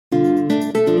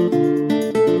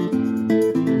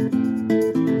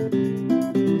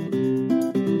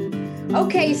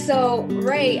Okay, so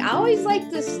Ray, I always like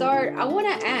to start. I want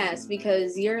to ask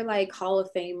because you're like Hall of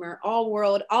Famer, all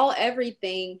world, all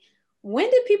everything.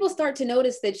 When did people start to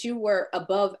notice that you were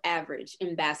above average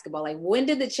in basketball? Like, when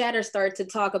did the chatter start to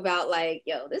talk about, like,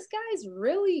 yo, this guy's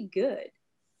really good?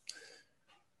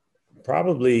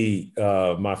 Probably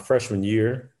my freshman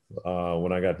year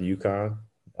when I got to UConn.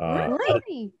 I-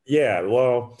 Really? yeah,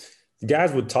 well, the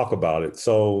guys would talk about it.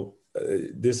 So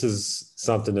this is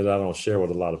something that I don't share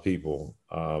with a lot of people.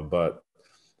 But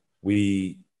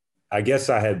we, I guess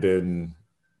I had been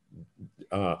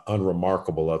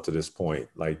unremarkable up to this point.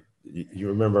 Like you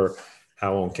remember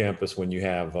how on campus when you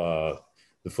have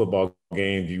the football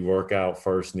game, you work out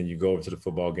first and then you go over to the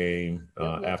football game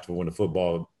Yep. after when the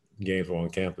football games were on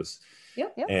campus.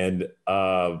 Yep. And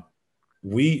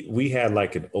we had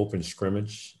like an open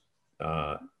scrimmage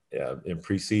uh, in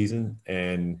preseason,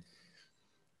 and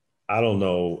I don't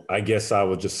know. I guess I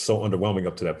was just so underwhelming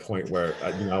up to that point where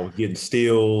I was getting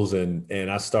steals, and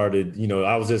I started.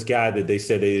 I was this guy that they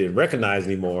said they didn't recognize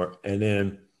anymore, and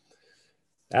then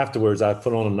afterwards, I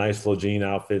put on a nice little jean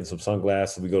outfit and some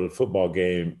sunglasses. We go to the football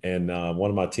game, and one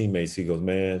of my teammates, he goes,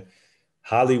 "Man,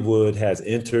 Hollywood has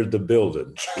entered the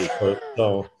building."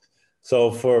 So,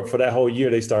 so for that whole year,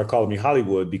 they started calling me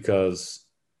Hollywood because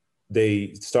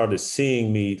they started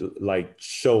seeing me like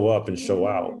show up and show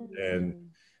out, and Mm.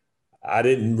 I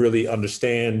didn't really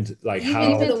understand like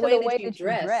Even to how. the way that you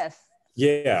dress.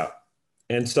 Yeah,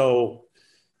 and so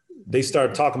they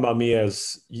started talking about me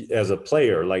as a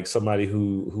player, like somebody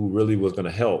who really was going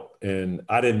to help, and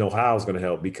I didn't know how I was going to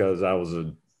help because I was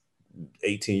a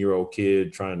 18-year-old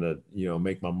kid trying to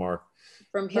make my mark.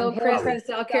 From in Hillcrest college. in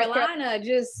South Carolina,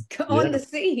 just on Yeah, the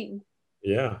scene.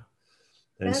 yeah,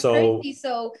 and That's so crazy.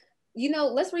 So,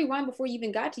 let's rewind before you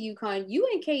even got to UConn. You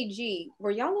and KG,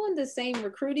 were y'all on the same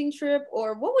recruiting trip,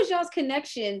 or what was y'all's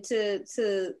connection to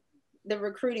the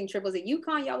recruiting trip? Was it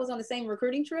UConn? Y'all was on the same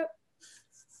recruiting trip?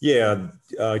 yeah,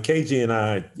 KG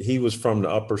and he was from the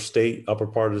upper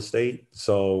part of the state.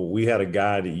 So we had a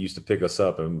guy that used to pick us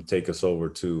up and take us over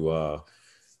to,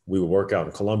 we would work out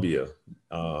in Columbia.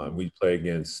 We'd play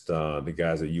against the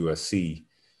guys at USC.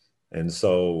 And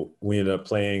so we ended up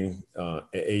playing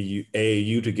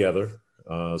AAU together.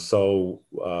 UConn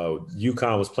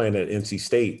was playing at NC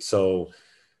State. So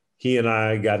he and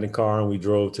I got in the car and we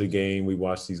drove to the game. We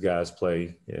watched these guys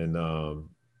play and,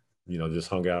 just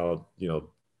hung out.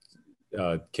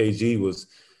 KG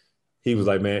he was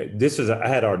like, man, I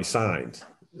had already signed.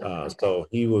 So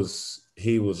he was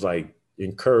like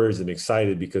encouraged and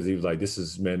excited because he was like, this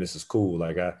is cool.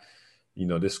 Like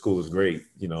this school is great,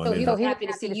 and So he then, was happy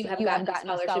to see you have gotten a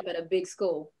scholarship at a big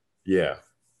school. yeah.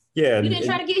 Yeah. You didn't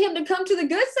try to get him to come to the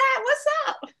good side? What's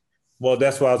up? Well,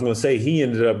 that's what I was going to say. He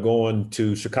ended up going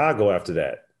to Chicago after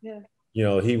that. Yeah.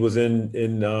 He was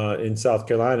in South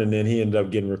Carolina, and then he ended up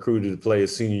getting recruited to play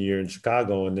his senior year in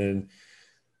Chicago, and then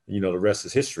the rest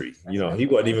is history. He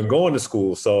wasn't even going to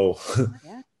school, so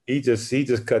Yeah. he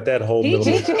just cut that whole He middle.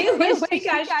 just he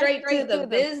got straight to the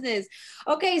business.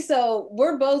 Okay, so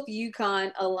we're both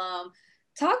UConn alum.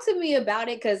 Talk to me about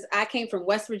it because I came from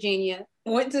West Virginia,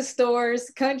 went to Stores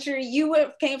Country.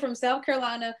 Came from South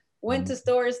Carolina, went to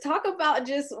Stores. Talk about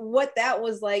just what that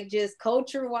was like, just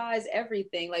culture wise,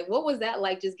 everything. Like, what was that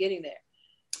like just getting there?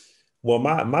 Well,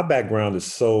 my background is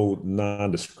so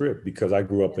nondescript because I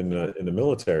grew up in the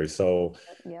military. So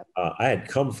Yep. I had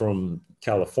come from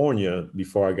California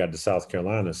before I got to South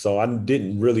Carolina. So I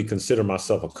didn't really consider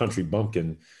myself a country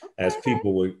bumpkin, as Okay.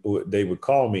 people they would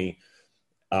call me.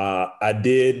 I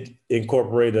did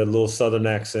incorporate a little Southern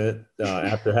accent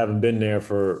after having been there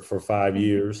for 5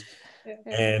 years.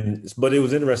 But it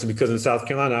was interesting because in South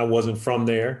Carolina, I wasn't from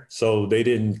there. So they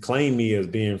didn't claim me as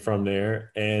being from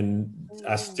there. And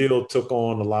I still took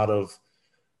on a lot of,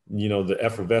 the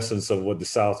effervescence of what the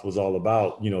South was all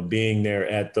about, being there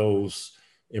at those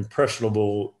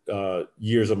impressionable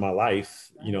years of my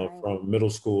life, from middle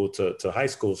school to high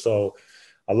school. So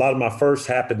a lot of my first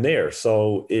happened there.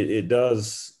 So it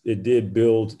did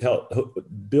help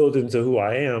build into who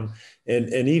I am.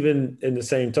 And even in the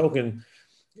same token,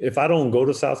 if I don't go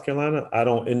to South Carolina, I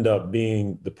don't end up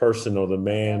being the person or the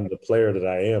man, the player that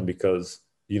I am because,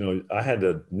 I had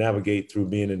to navigate through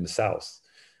being in the South.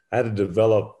 I had to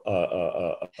develop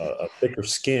a thicker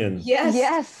skin.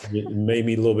 Yes. It made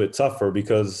me a little bit tougher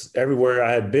because everywhere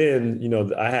I had been,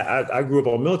 I grew up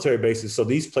on military bases. So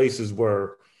these places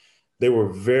they were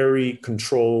very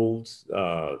controlled.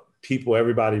 People,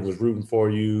 everybody was rooting for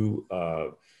you.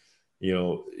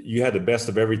 You had the best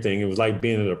of everything. It was like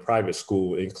being at a private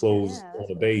school enclosed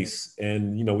on a base.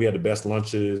 And, we had the best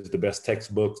lunches, the best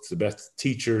textbooks, the best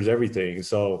teachers, everything.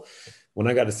 So When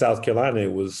I got to South Carolina,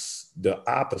 it was the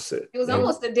opposite. It was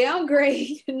almost a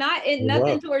downgrade,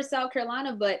 nothing towards South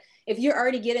Carolina, but if you're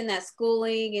already getting that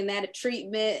schooling and that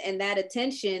treatment and that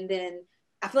attention, then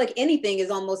I feel like anything is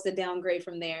almost a downgrade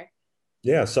from there.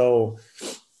 Yeah. So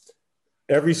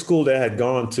every school that I had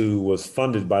gone to was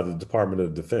funded by the Department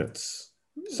of Defense.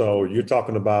 So you're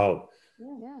talking about,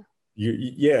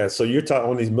 so you're talking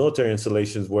on these military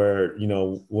installations where, you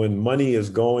know, when money is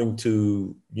going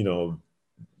to, you know,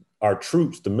 our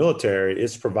troops, the military,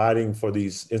 it's providing for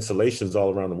these installations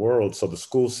all around the world. So the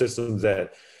school systems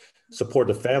that support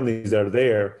the families that are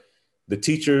there, the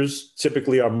teachers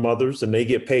typically are mothers and they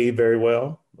get paid very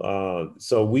well.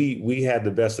 So we had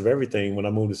the best of everything. When I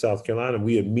moved to South Carolina,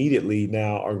 we immediately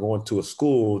now are going to a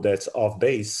school that's off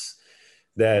base.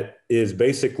 That is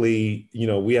basically, you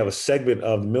know, we have a segment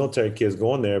of the military kids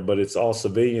going there, but it's all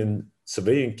civilian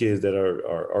kids that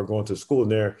are going to school,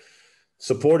 and they're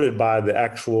supported by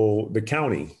the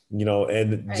county, you know,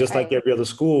 and just like every other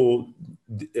school,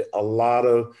 a lot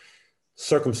of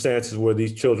circumstances where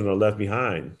these children are left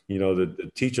behind. You know, the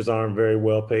teachers aren't very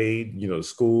well paid. You know, the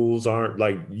schools aren't,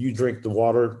 like, you drink the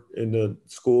water in the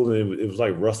school and it was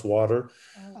like rust water.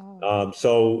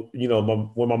 So, you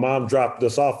know, when my mom dropped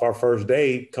us off our first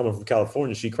day coming from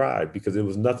California, she cried because it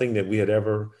was nothing that we had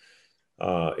ever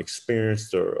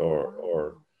experienced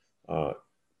or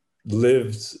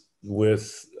lived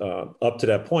with up to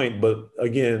that point. But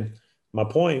again, my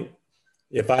point,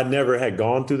 if I never had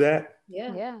gone through that,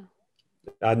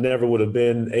 I never would have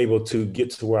been able to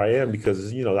get to where I am,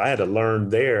 because, you know, I had to learn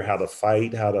there how to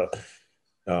fight, how to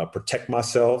protect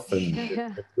myself,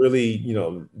 and really, you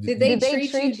know. Did they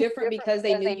treat you different because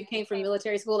they knew you came from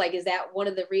military school? Like, is that one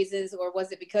of the reasons, or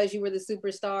was it because you were the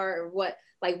superstar, or what?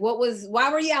 Like,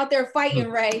 why were you out there fighting,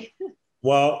 Ray?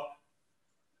 Well,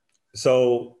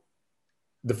 so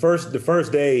the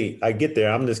first day I get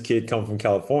there, I'm this kid coming from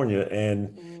California,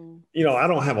 and you know, I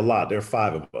don't have a lot. There are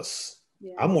 5 of us.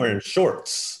 Yeah. I'm wearing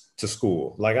shorts to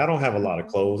school. Like, I don't have a lot of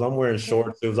clothes. I'm wearing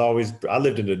shorts. It was always, I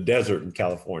lived in the desert in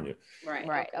California. Right.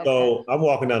 Okay. So I'm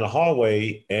walking down the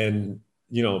hallway and,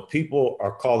 you know, people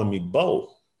are calling me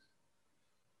Bo.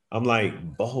 I'm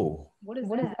like, Bo. What is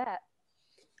that?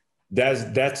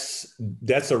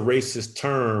 That's a racist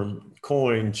term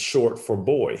coined short for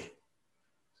boy.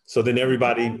 So then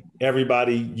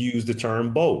everybody used the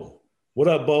term Bo. What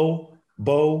up, Bo?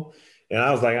 Bo. And I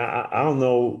was like, I don't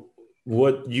know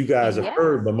what you guys have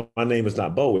heard, but my name is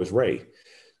not Bo, it's Ray.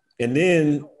 And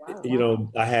then, you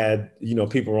know, I had, you know,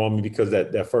 people on me because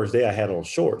that first day I had on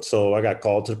shorts. So I got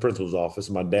called to the principal's office.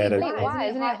 My dad. Why?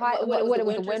 Isn't it hot? What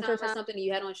was the winter time or something?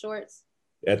 You had on shorts?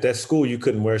 At that school, you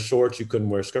couldn't wear shorts. You couldn't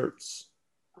wear skirts.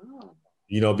 Oh.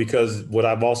 You know, because what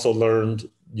I've also learned,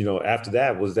 you know, after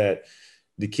that was that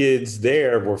the kids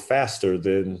there were faster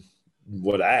than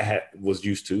what I was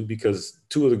used to, because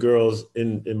 2 of the girls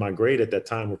in my grade at that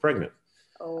time were pregnant.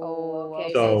 Oh,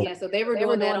 okay. So they were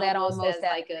doing that almost as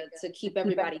like to keep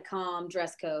everybody calm,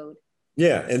 dress code.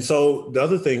 Yeah. And so the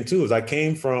other thing too is I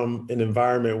came from an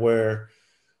environment where,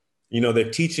 you know, they're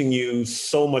teaching you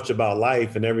so much about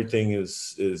life and everything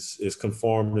is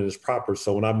conformed and is proper.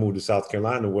 So when I moved to South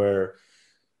Carolina, where,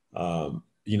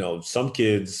 you know, some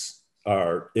kids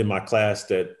are in my class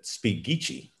that speak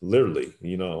Geechee, literally,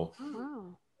 you know. Oh,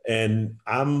 wow. And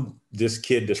I'm this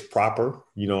kid that's proper,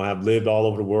 you know. I've lived all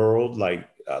over the world. Like,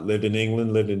 I lived in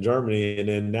England, lived in Germany, and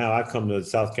then now I come to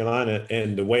South Carolina,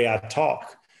 and the way I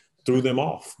talk threw them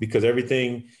off because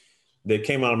everything that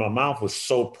came out of my mouth was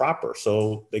so proper.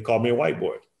 So they called me a white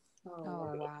boy.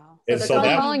 Oh, wow. And so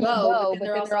they're calling you Bo, but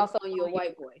they're also calling you a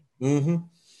white boy. Mm-hmm.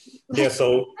 Yeah,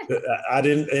 so I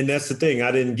didn't, and that's the thing,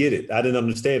 I didn't get it. I didn't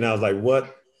understand. I was like,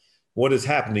 what is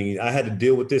happening? I had to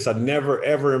deal with this. I never,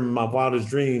 ever in my wildest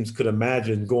dreams could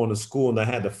imagine going to school, and I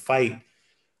had to fight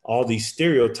all these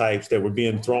stereotypes that were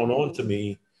being thrown onto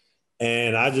me.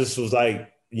 And I just was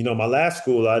like, you know, my last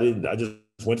school, I just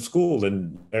went to school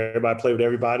and everybody played with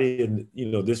everybody, and, you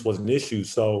know, this was an issue.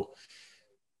 So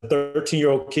a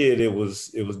 13-year-old kid, it was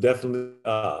definitely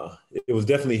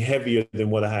heavier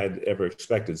than what I had ever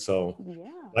expected. So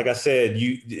like I said,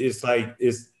 it's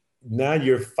now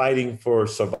you're fighting for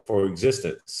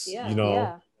existence, you know.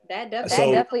 Yeah. That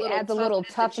definitely adds a little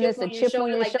toughness, a chip on your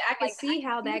shoulder. Like, I can see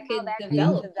how that could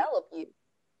develop you.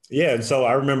 Yeah, and so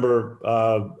I remember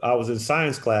I was in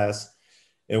science class,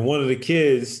 and one of the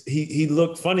kids, he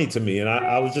looked funny to me, and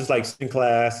I was just like in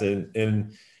class,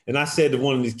 and I said to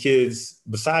one of these kids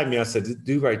beside me, I said, "This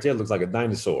dude right there looks like a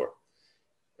dinosaur,"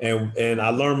 and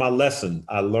I learned my lesson.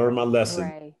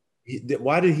 Right.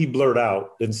 Why did he blurt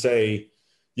out and say,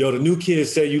 "Yo, the new kids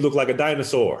say you look like a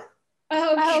dinosaur"?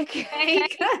 Okay.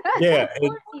 Yeah,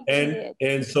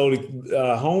 and so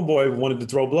the homeboy wanted to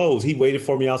throw blows. He waited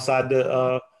for me outside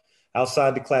the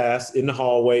class in the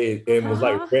hallway and was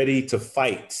like ready to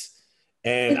fight.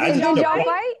 And I just Did kept y'all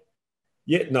fight?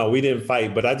 Yeah, no, we didn't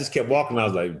fight, but I just kept walking. I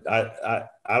was like,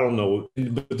 I don't know.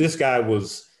 But this guy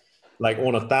was like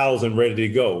on 1,000 ready to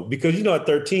go because, at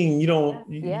 13,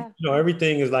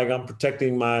 everything is like, I'm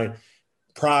protecting my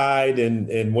pride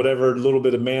and whatever little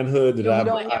bit of manhood that you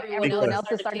don't want everyone else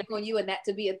to start to pick on you and that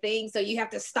to be a thing. So you have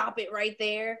to stop it right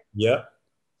there. Yep.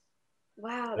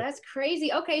 Wow, that's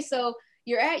crazy. Okay, so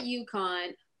you're at UConn,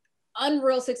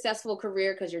 unreal successful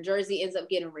career because your jersey ends up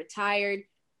getting retired.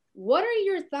 What are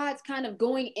your thoughts kind of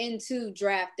going into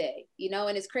draft day?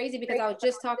 And it's crazy because I was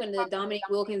just talking to Dominique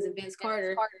Wilkins and Vince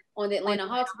Carter on the Atlanta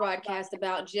Hawks broadcast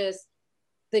about just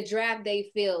the draft day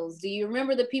feels. Do you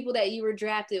remember the people that you were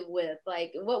drafted with?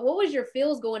 Like, what was your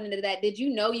feels going into that? Did you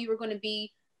know you were going to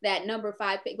be that number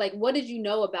 5 pick? Like, what did you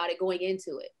know about it going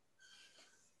into it?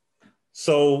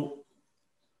 So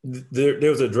there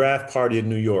was a draft party in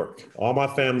New York. All my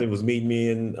family was meeting me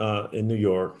in New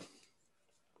York.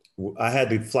 I had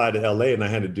to fly to LA and I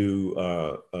had to do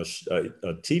a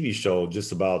TV show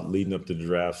just about leading up to the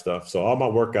draft stuff. So all my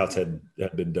workouts had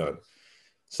been done.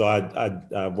 So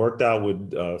I worked out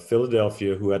with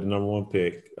Philadelphia, who had the number 1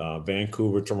 pick,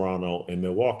 Vancouver, Toronto, and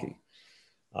Milwaukee.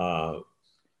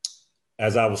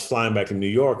 As I was flying back in New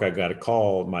York, I got a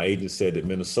call. My agent said that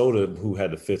Minnesota, who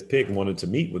had the 5th pick, wanted to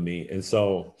meet with me. And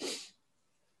so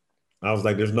I was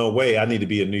like, there's no way. I need to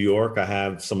be in New York. I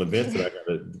have some events that I got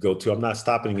to go to. I'm not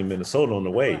stopping in Minnesota on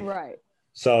the way. Right.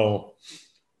 So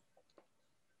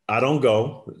I don't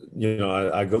go.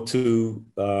 I go to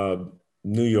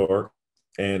New York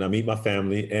and I meet my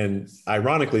family. And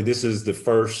ironically, this is the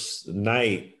first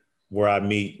night where I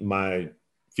meet my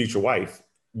future wife,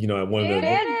 at one of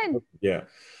the, yeah.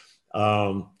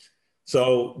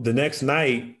 So the next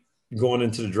night going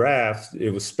into the draft, it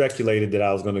was speculated that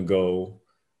I was going to go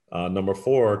number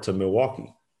 4 to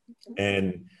Milwaukee.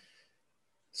 And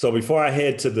so before I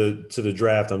head to the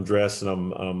draft, I'm dressed and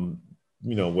I'm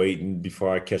waiting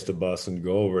before I catch the bus and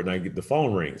go over, and I get the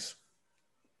phone rings,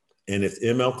 and it's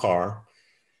ML Carr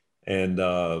and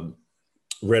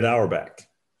Red Auerbach.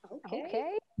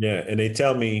 Okay. Yeah, and they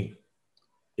tell me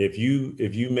if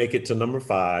you make it to number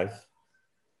 5,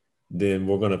 then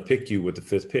we're going to pick you with the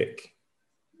 5th pick.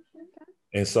 Okay.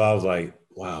 And so I was like,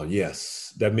 wow,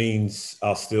 yes, that means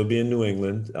I'll still be in New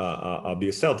England. I'll be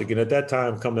a Celtic. And at that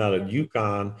time, coming out of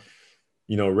UConn,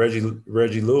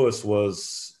 Reggie Lewis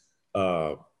was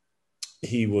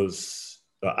he was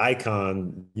an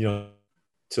icon,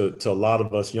 to a lot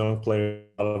of us young players,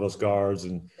 a lot of us guards,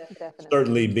 and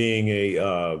certainly being a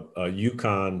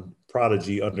UConn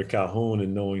prodigy under Calhoun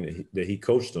and knowing that he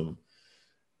coached them.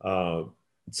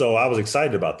 So I was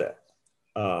excited about that.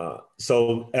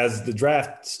 So as the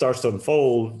draft starts to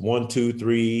unfold, 1, 2,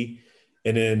 3,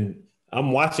 and then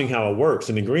I'm watching how it works.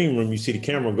 In the green room, you see the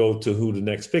camera go to who the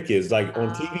next pick is. Like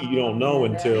on TV, you don't know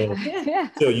until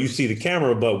you see the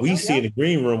camera, but we see in the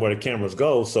green room where the cameras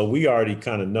go. So we already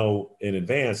kind of know in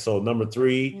advance. So number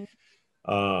 3,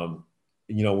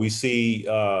 we see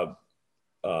the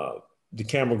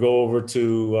camera go over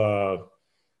to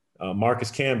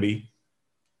Marcus Camby,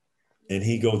 and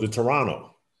he goes to Toronto.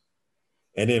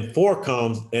 And then 4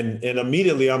 comes, and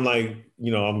immediately I'm like,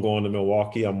 I'm going to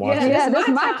Milwaukee. I'm watching. Yeah, this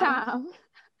is my time.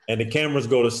 And the cameras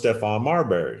go to Stephon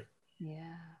Marbury.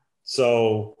 Yeah.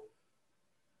 So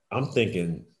I'm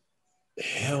thinking,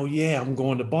 hell yeah, I'm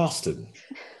going to Boston.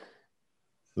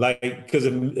 Like, because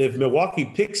if Milwaukee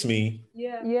picks me,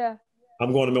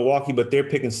 I'm going to Milwaukee, but they're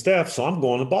picking Steph, so I'm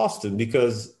going to Boston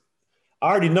because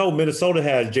I already know Minnesota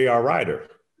has J.R. Rider.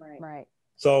 Right.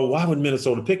 So why would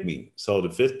Minnesota pick me? So the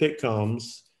 5th pick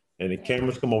comes and the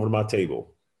cameras come over to my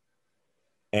table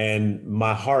and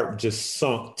my heart just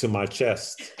sunk to my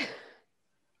chest,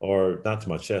 or not to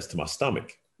my chest, to my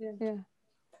stomach. Yeah.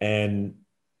 And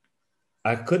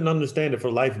I couldn't understand it for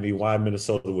the life of me why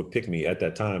Minnesota would pick me at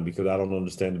that time, because I don't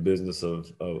understand the business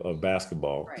of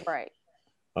basketball. Right.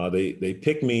 They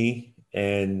picked me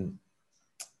and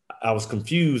I was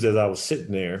confused as I was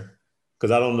sitting there,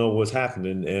 because I don't know what's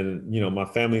happening. And, my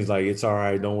family's like, it's all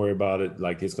right, don't worry about it.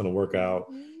 Like, it's going to work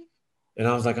out. And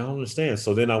I was like, I don't understand.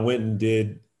 So then I went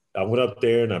up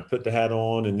there and I put the hat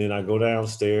on, and then I go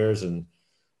downstairs and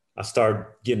I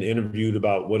start getting interviewed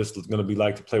about what it's going to be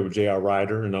like to play with J.R.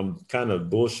 Rider. And I'm kind of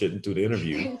bullshitting through the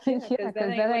interview. Because that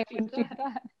ain't what you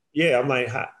thought. Yeah, I'm like,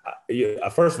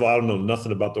 first of all, I don't know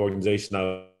nothing about the organization.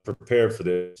 I prepared for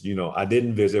this. I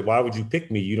didn't visit. Why would you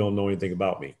pick me? You don't know anything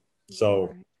about me.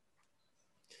 So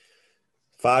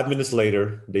 5 minutes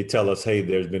later, they tell us, hey,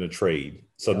 there's been a trade.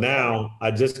 So now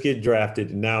I just get drafted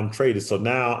and now I'm traded. So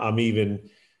now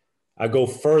I go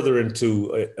further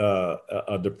into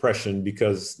a depression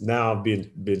because now I've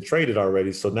been traded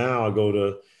already. So now I go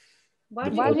to.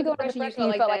 Why'd you go to depression?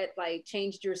 You felt like that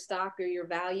changed your stock or your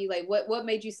value? Like what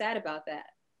made you sad about that?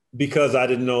 Because I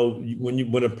didn't know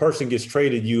when a person gets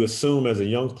traded, you assume as a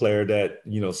young player that,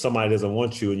 somebody doesn't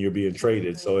want you and you're being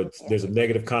traded. So there's a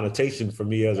negative connotation for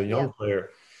me as a young player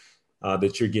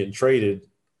that you're getting traded,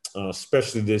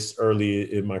 especially this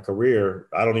early in my career.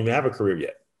 I don't even have a career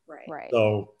yet. Right.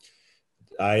 So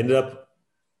I ended up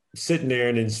sitting there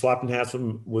and then swapping hats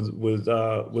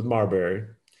with Marbury.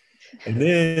 And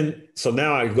then, so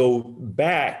now I go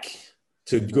back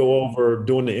to go over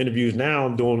doing the interviews. Now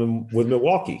I'm doing them with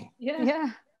Milwaukee.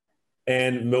 Yeah.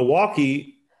 And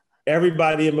Milwaukee,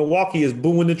 everybody in Milwaukee is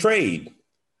booing the trade.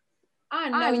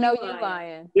 I know you're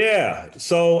lying. Yeah.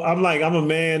 So I'm a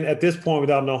man at this point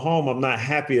without no home. I'm not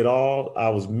happy at all. I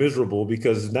was miserable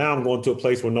because now I'm going to a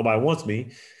place where nobody wants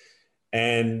me.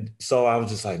 And so I was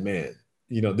just like, man,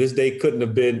 this day couldn't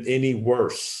have been any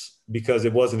worse because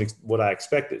it wasn't what I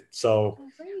expected. So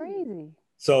crazy.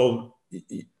 So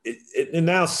and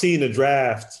now seeing the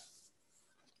draft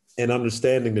and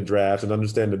understanding the draft and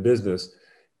understand the business,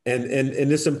 and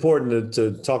it's important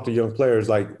to talk to young players.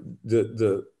 Like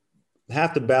the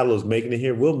half the battle is making it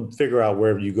here. We'll figure out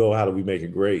wherever you go, how do we make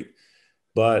it great?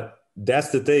 But that's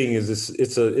the thing is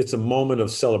it's a moment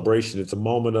of celebration. It's a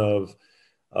moment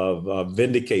of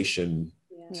vindication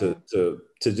to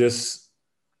just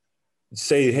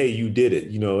say, hey, you did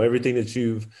it. Everything that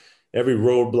every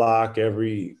roadblock,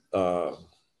 every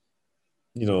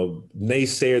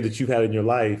naysayer that you've had in your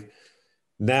life.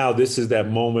 Now this is that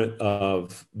moment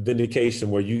of vindication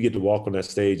where you get to walk on that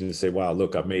stage and say, wow,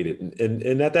 look, I made it.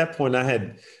 And at that point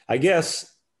I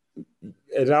guess,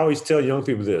 and I always tell young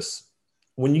people this,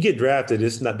 when you get drafted,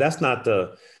 that's not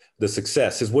the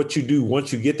success. It's what you do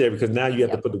once you get there, because now you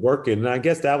have to put the work in. And I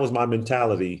guess that was my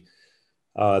mentality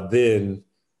then.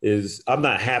 Is I'm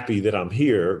not happy that I'm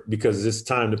here because it's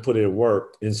time to put in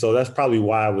work. And so that's probably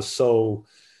why I was so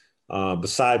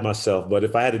beside myself. But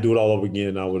if I had to do it all over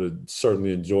again, I would have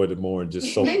certainly enjoyed it more and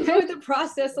just enjoyed the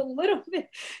process a little bit,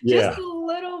 just a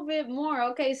little bit more.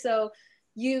 Okay, so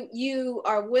you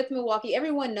are with Milwaukee.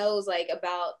 Everyone knows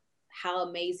about how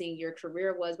amazing your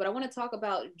career was, but I want to talk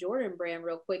about Jordan Brand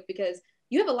real quick because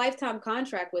you have a lifetime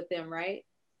contract with them, right?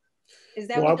 Is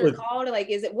that what they're called?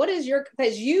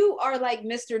 Because you are like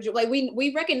Mr.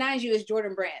 We recognize you as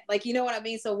Jordan Brand. You know what I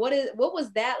mean? So what was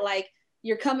that like?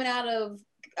 You're coming out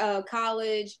of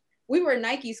college. We were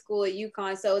Nike school at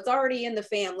UConn, so it's already in the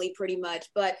family pretty much.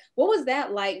 But what was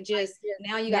that like? Just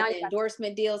now you got the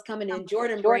endorsement deals coming in,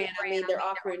 Jordan Brand. I mean, they're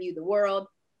offering you the world.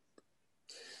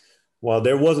 Well,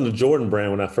 there wasn't a Jordan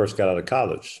Brand when I first got out of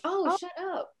college. Oh, shut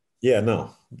up. Yeah, no,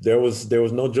 there was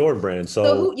no Jordan Brand.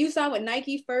 So who you signed with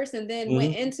Nike first and then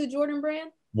went into Jordan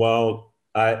Brand? Well,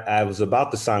 I was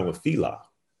about to sign with Fila,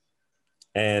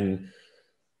 and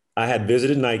I had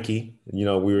visited Nike. We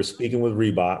were speaking with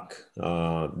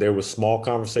Reebok. There were small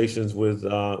conversations with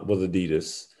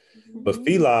Adidas, but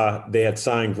Fila, they had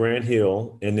signed Grant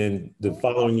Hill, and then the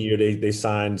following year they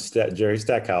signed Jerry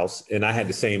Stackhouse, and I had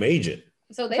the same agent.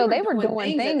 So they were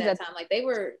doing things at that time. They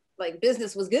were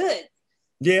business was good.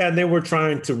 Yeah, and they were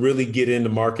trying to really get in the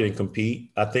market and compete.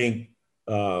 I think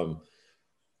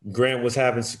Grant was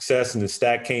having success and the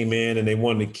Stack came in and they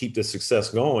wanted to keep the success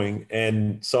going.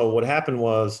 And so what happened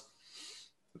was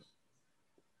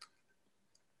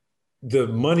the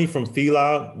money from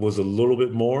Fila was a little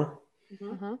bit more.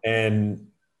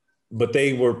 But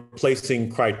they were placing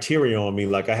criteria on me.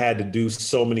 Like I had to do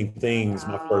so many things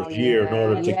my first year in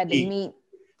order to keep.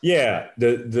 Yeah,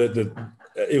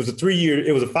 it was a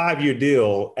 5-year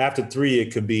deal. After 3,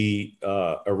 it could be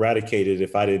eradicated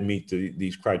if I didn't meet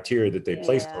these criteria that they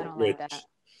placed on me.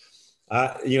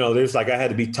 There's I had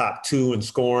to be top 2 in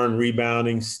scoring,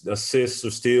 rebounding, assists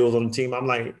or steals on the team. I'm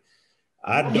like,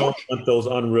 I don't want those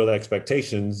unreal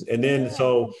expectations. And then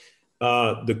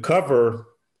the cover,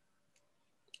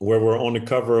 where we're on the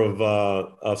cover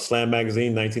of Slam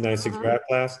Magazine 1996 draft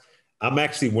class, I'm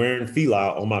actually wearing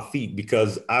Fila on my feet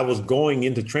because I was going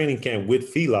into training camp with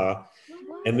Fila,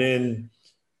 and then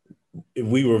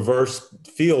we reversed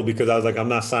field because I was like, I'm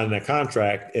not signing that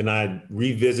contract. And I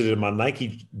revisited my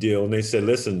Nike deal, and they said,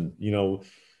 listen,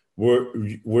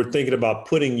 we're thinking about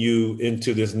putting you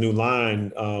into this new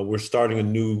line. We're starting a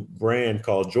new brand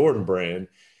called Jordan Brand,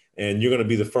 and you're going to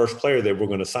be the first player that we're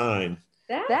going to sign.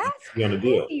 That's on the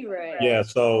deal. Right? Yeah.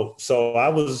 So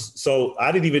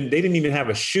they didn't even have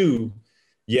a shoe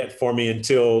yet for me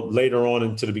until later on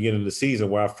into the beginning of the season,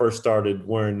 where I first started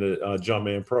wearing the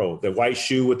Jumpman Pro, the white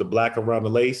shoe with the black around the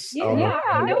lace. Yeah,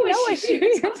 I know what shoe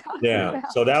you're talking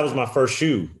about. So that was my first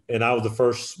shoe, and I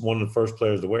was one of the first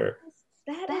players to wear it.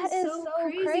 That is so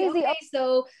crazy. Okay,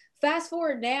 so fast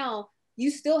forward now, you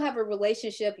still have a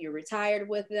relationship. You're retired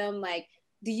with them. Like,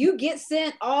 do you get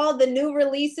sent all the new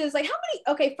releases? Like, how many?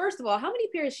 Okay, first of all, how many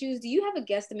pairs of shoes? Do you have a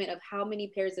guesstimate of how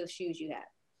many pairs of shoes you have?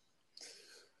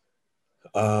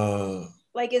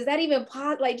 Like, is that even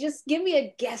possible? Like, just give me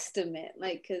a guesstimate.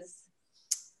 Like, because.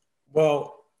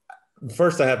 Well,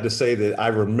 first I have to say that I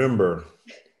remember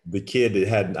the kid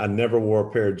that I never wore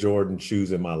a pair of Jordan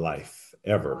shoes in my life,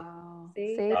 ever. Wow.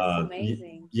 See, that's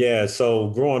amazing. Yeah. So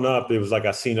growing up, it was like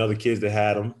I seen other kids that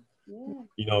had them. Yeah.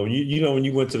 You know when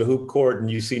you went to the hoop court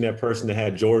and you seen that person that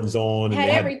had Jordans on, and had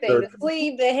everything, the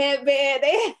sleeve, the headband,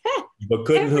 they had but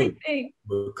couldn't everything.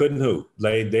 Hoop. But couldn't hoop.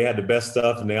 Like they had the best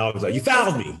stuff, and they always like, "You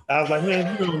fouled me." I was like,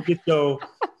 "Man, you don't get your."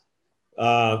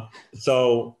 I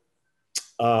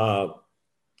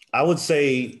would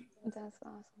say that's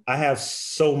awesome. I have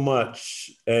so much,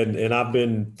 and I've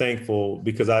been thankful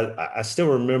because I still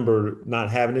remember not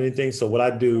having anything. So what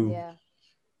I do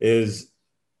is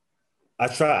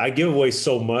I give away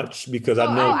so much because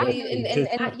I know.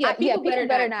 People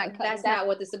better not. That's not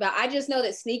what this is about. I just know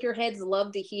that sneakerheads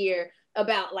love to hear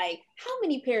about, like, how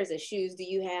many pairs of shoes do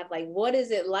you have? Like, what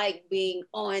is it like being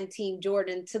on Team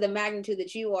Jordan to the magnitude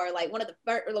that you are? Like one of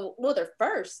the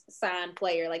first signed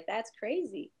player. Like, that's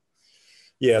crazy.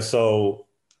 Yeah. So.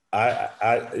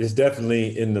 It's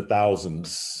definitely in the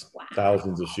thousands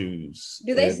of shoes.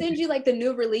 Do they send you like the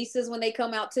new releases when they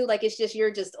come out too? Like it's just,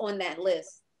 you're just on that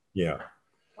list. Yeah.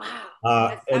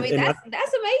 Wow.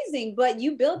 That's amazing. But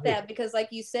you built that because, like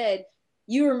you said,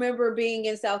 you remember being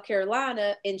in South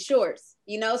Carolina in shorts,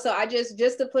 so I just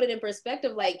to put it in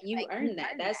perspective, like you earned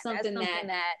that. That's something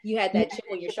that you had that chip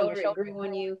on your shoulder, it grew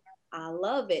on you. I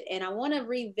love it. And I want to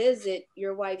revisit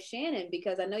your wife, Shannon,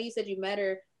 because I know you said you met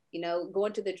her,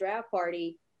 going to the draft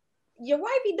party. Your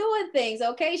wife be doing things,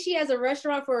 okay? She has a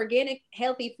restaurant for organic,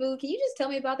 healthy food. Can you just tell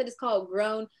me about that? It's called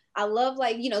Grown. I love,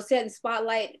 setting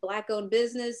spotlight, Black-owned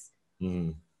business.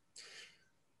 Mm.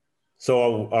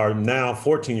 So our now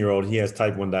 14-year-old, he has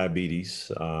type 1 diabetes.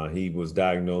 He was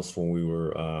diagnosed when we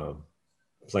were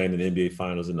playing in the NBA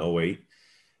Finals in 2008.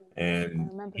 And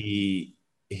he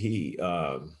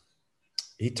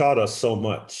taught us so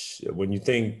much. When you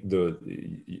think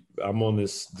I'm on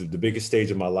the biggest stage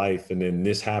of my life, and then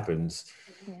this happens,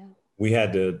 we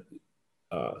had to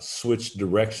switch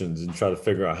directions and try to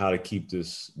figure out how to keep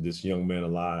this young man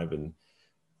alive. And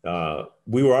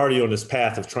we were already on this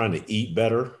path of trying to eat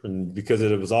better, and because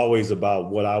it was always about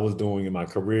what I was doing in my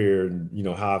career and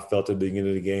how I felt at the beginning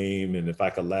of the game, and if I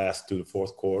could last through the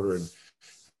fourth quarter and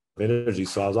energy.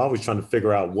 So I was always trying to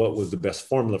figure out what was the best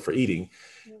formula for eating.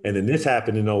 And then this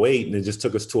happened in 2008, and it just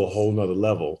took us to a whole nother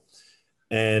level.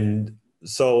 And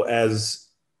so as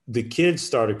the kids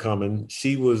started coming,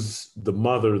 she was the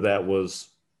mother that was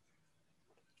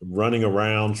running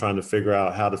around trying to figure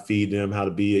out how to feed them, how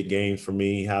to be at games for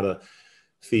me, how to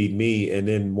feed me. And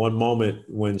then one moment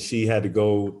when she had to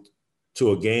go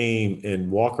to a game and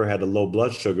Walker had a low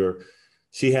blood sugar,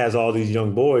 she has all these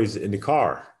young boys in the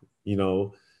car.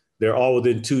 They're all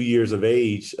within 2 years of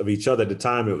age of each other. At the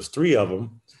time, it was 3 of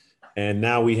them. And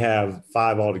now we have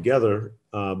 5 altogether.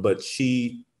 But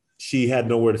she had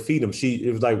nowhere to feed them.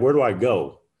 It was like, where do I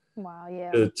go? Wow,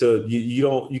 yeah.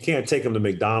 You can't take them to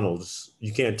McDonald's.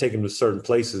 You can't take them to certain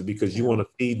places because you want to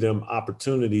feed them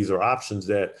opportunities or options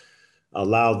that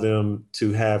allow them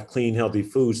to have clean, healthy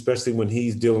food, especially when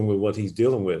he's dealing with what he's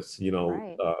dealing with,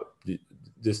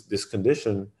 this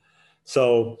condition.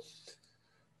 So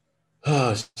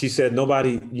she said,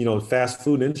 nobody, fast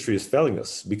food industry is failing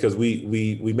us because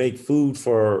we make food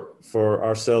for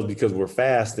ourselves because we're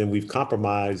fast, and we've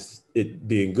compromised it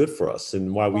being good for us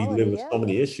and why we live with so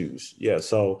many issues. Yeah.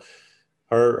 So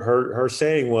her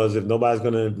saying was, if nobody's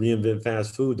going to reinvent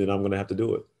fast food, then I'm going to have to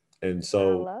do it. And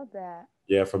so I love that.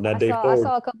 Yeah, from that day forward. I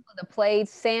saw a couple of the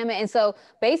plates, salmon. And so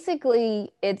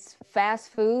basically it's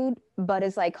fast food, but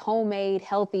it's like homemade,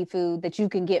 healthy food that you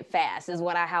can get fast is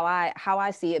how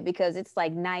I see it, because it's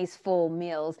like nice, full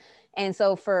meals. And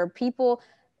so for people,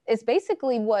 it's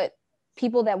basically what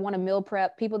people that want to meal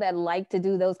prep, people that like to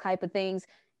do those type of things.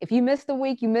 If you missed the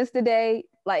week, you missed the day,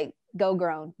 like go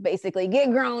Grown, basically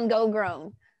get grown, go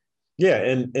Grown. Yeah.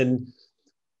 And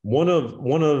one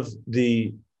of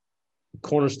the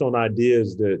cornerstone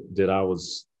ideas that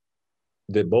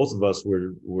both of us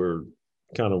were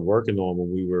kind of working on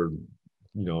when we were,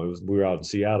 we were out in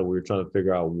Seattle. We were trying to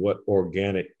figure out what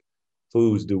organic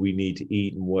foods do we need to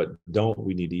eat and what don't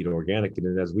we need to eat organic. And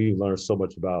then as we've learned so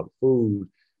much about food,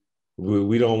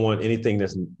 we don't want anything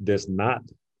that's not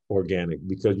organic,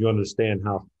 because you understand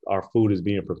how our food is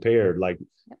being prepared. Like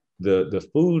the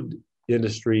food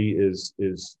industry is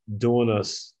doing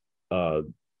us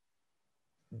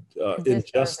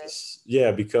injustice.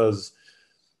 Yeah, because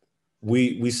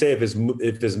we say if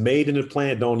it's made in a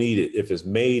plant, don't eat it. If it's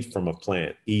made from a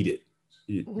plant, eat it.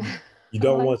 You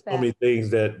don't like want so many things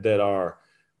that are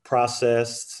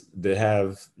processed, that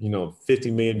have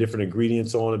 50 million different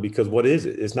ingredients on it, because what is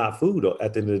it? It's not food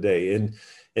at the end of the day. And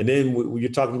then you're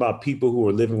talking about people who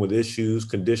are living with issues,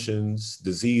 conditions,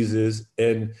 diseases,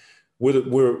 and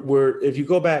we're if you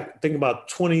go back, think about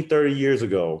 20, 30 years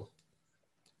ago,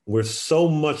 we're so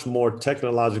much more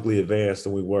technologically advanced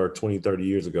than we were 20, 30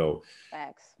 years ago.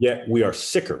 Facts. Yet we are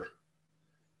sicker.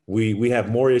 We have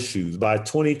more issues. By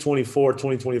 2024,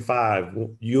 2025,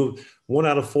 one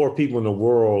out of 4 people in the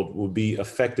world will be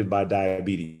affected by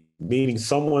diabetes, meaning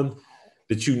someone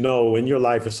that you know in your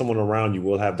life or someone around you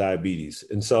will have diabetes.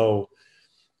 And so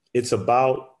it's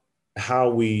about how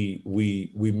we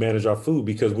manage our food,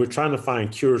 because we're trying to find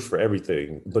cures for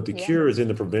everything, but the cure is in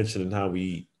the prevention and how we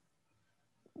eat.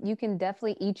 You can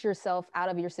definitely eat yourself out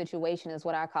of your situation, is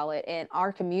what I call it. And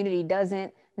our community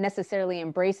doesn't necessarily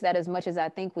embrace that as much as I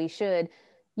think we should.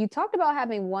 You talked about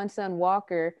having one son,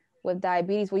 Walker, with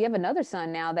diabetes. Well, you have another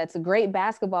son now that's a great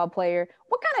basketball player.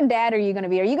 What kind of dad are you going to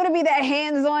be? Are you going to be that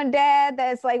hands-on dad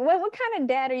that's like, what kind of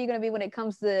dad are you going to be when it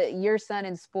comes to your son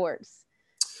in sports?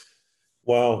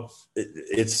 Well,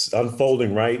 it's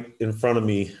unfolding right in front of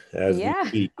me as we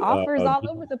speak. Offers all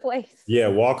over the place. Yeah,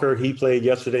 Walker, he played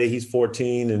yesterday. He's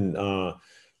 14, and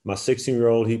my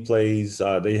 16-year-old, he plays.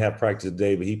 They have practice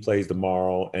today, but he plays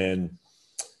tomorrow. And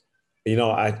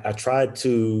I tried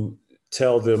to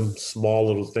tell them small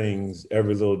little things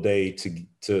every little day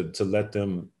to let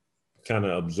them kind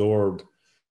of absorb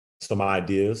some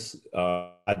ideas.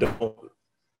 My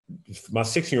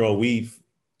 16-year-old,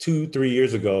 2-3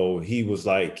 years ago, he was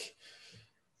like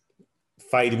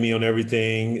fighting me on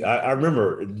everything. I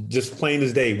remember, just plain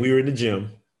as day, we were in the gym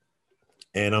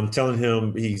and I'm telling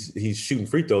him he's shooting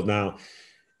free throws. Now,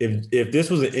 if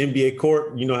this was an NBA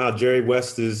court, you know how Jerry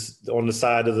West is on the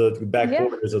side of the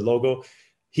backboard, there's a logo.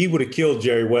 He would have killed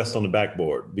Jerry West on the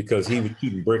backboard because he was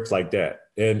shooting bricks like that.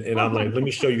 And I'm like, let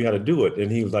me show you how to do it.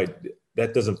 And he was like,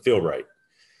 that doesn't feel right.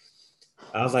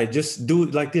 I was like, just do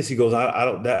it like this. He goes, I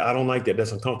don't like that.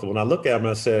 That's uncomfortable. And I looked at him and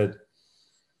I said,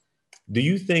 do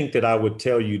you think that I would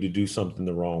tell you to do something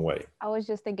the wrong way? I was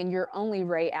just thinking, you're only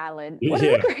Ray Allen. One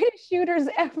of the greatest shooters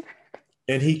ever.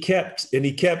 And he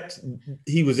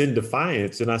was in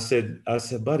defiance. And I said,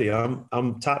 buddy,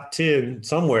 I'm top 10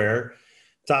 somewhere,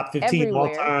 top 15 everywhere.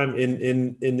 All time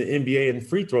in the NBA in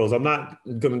free throws. I'm not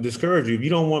going to discourage you. If you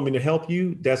don't want me to help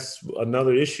you, that's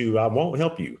another issue. I won't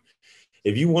help you.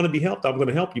 If you want to be helped, I'm going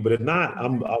to help you. But if not,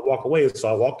 I'll walk away. So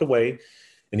I walked away,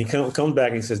 and he comes back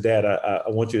and he says, Dad, I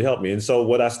want you to help me. And so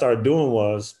what I started doing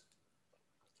was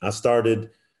I started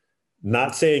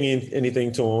not saying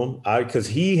anything to him, because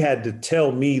he had to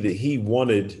tell me that he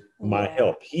wanted my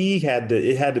help. It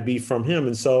had to be from him.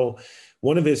 And so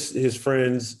one of his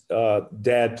friends,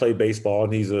 dad played baseball,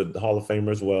 and he's a Hall of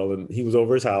Famer as well. And he was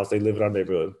over his house. They live in our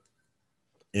neighborhood.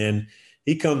 And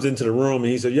he comes into the room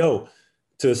and he said, yo,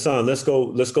 to his son, let's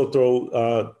go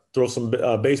throw some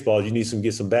baseballs. You need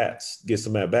get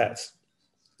some at bats.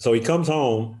 So he comes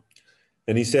home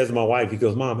and he says to my wife, he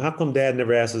goes, Mom, how come Dad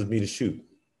never asks me to shoot?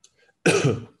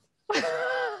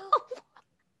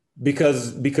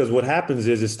 Because what happens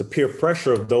is it's the peer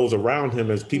pressure of those around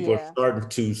him as people are starting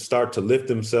to lift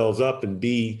themselves up and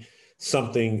be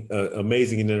something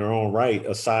amazing in their own right,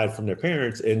 aside from their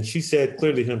parents. And she said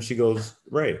clearly to him, she goes,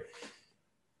 Ray,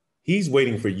 he's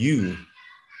waiting for you,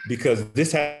 because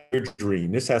this has your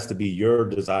dream. This has to be your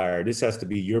desire. This has to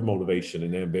be your motivation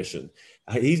and ambition.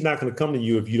 He's not going to come to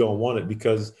you if you don't want it,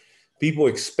 because people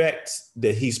expect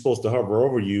that he's supposed to hover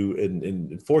over you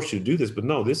and force you to do this. But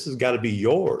no, this has got to be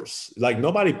yours. Like,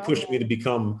 nobody pushed me to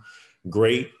become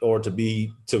great or to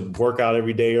work out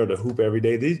every day or to hoop every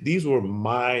day. These were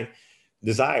my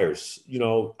desires.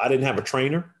 I didn't have a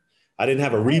trainer. I didn't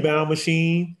have a rebound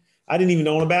machine. I didn't even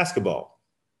own a basketball.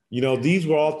 These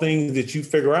were all things that you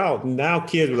figure out. Now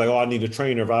kids are like, oh, I need a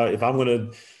trainer. If I'm going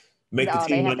to make the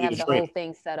team, I need a trainer. The whole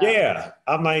thing set up. Yeah.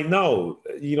 I'm like, no,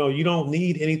 you don't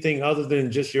need anything other than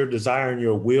just your desire and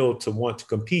your will to want to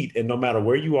compete. And no matter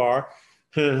where you are,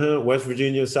 West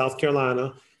Virginia, South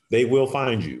Carolina, they will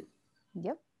find you.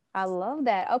 Yep. I love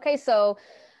that. Okay. So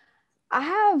I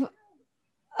have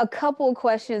a couple of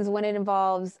questions when it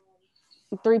involves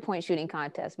 3-point shooting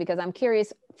contest, because I'm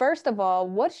curious, first of all,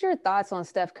 what's your thoughts on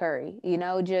Steph Curry? You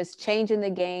know, just changing the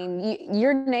game.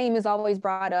 Your name is always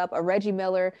brought up, a Reggie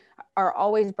Miller are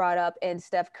always brought up, and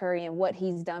Steph Curry and what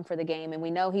he's done for the game. And we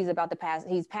know he's about to pass.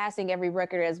 He's passing every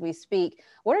record as we speak.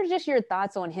 What are just your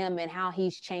thoughts on him and how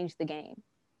he's changed the game?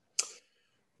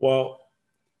 Well,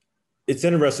 it's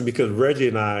interesting because Reggie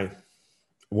and I,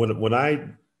 when I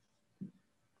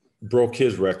broke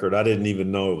his record, I didn't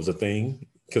even know it was a thing,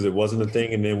 because it wasn't a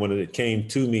thing. And then when it came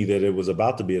to me that it was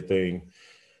about to be a thing,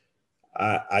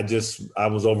 I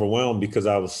was overwhelmed, because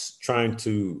I was trying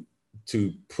to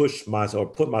push myself,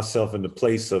 or put myself in the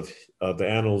place of the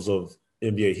annals of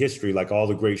NBA history, like all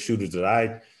the great shooters that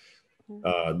I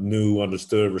knew,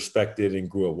 understood, respected, and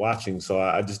grew up watching. So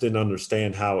I just didn't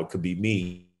understand how it could be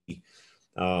me.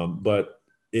 But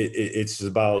it's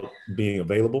about being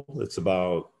available. It's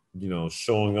about,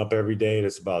 showing up every day.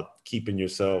 It's about keeping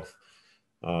yourself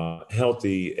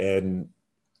healthy. And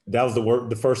that was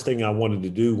the first thing I wanted to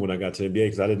do when I got to the NBA,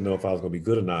 because I didn't know if I was going to be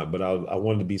good or not, but I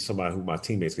wanted to be somebody who my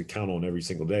teammates could count on every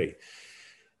single day.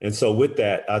 And so with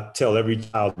that, I tell every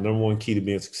child the number one key to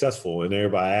being successful. And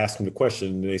everybody asks them the question,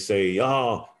 and they say,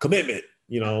 commitment,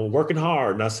 working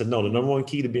hard. And I said, no, the number one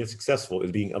key to being successful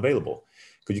is being available,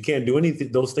 because you can't do any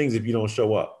of those things if you don't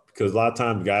show up. Because a lot of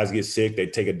times guys get sick, they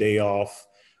take a day off.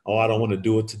 Oh, I don't want to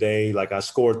do it today. Like, I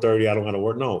scored 30, I don't want to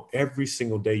work. No, every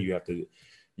single day you have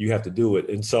to do it.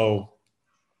 And so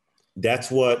that's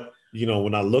what,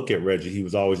 when I look at Reggie, he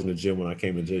was always in the gym when I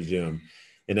came into the gym.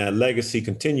 And that legacy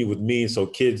continued with me. And so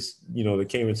kids, that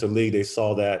came into the league, they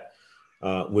saw that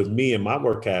with me and my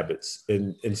work habits.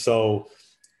 And so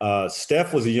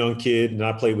Steph was a young kid, and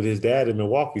I played with his dad in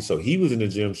Milwaukee. So he was in the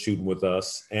gym shooting with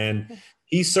us. And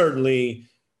he certainly,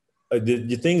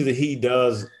 the things that he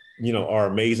does, are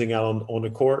amazing out on the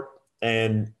court.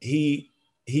 And he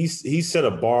set a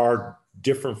bar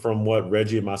different from what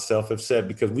Reggie and myself have said,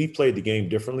 because we played the game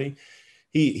differently.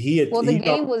 The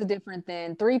game was different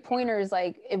then. 3-pointers,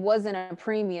 like, it wasn't a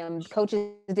premium.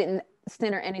 Coaches didn't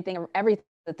center everything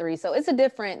the three. So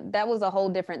that was a whole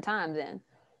different time then.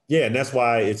 Yeah, and that's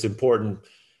why it's important.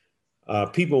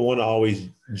 People want to always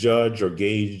judge or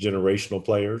gauge generational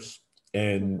players.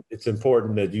 And it's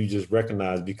important that you just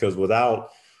recognize, because without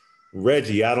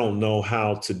Reggie, I don't know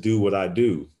how to do what I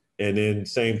do. And then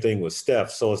same thing with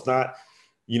Steph. So it's not,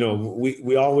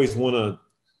 we always want to,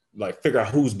 like, figure out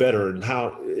who's better and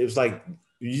how. It's like,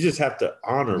 you just have to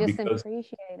honor, because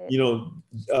appreciate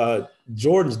it.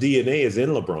 Jordan's DNA is in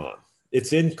LeBron.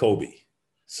 It's in Kobe.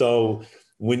 So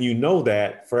when you know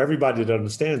that, for everybody that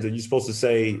understands it, you're supposed to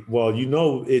say, well,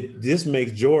 this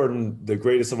makes Jordan the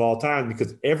greatest of all time,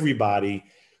 because everybody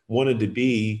wanted to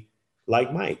be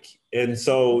like Mike. And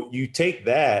so you take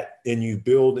that and you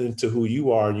build into who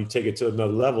you are, and you take it to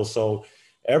another level. So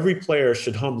every player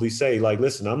should humbly say, like,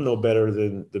 listen, I'm no better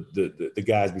than the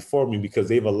guys before me, because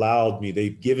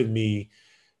they've given me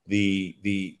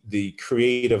the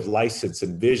creative license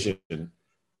and vision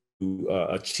to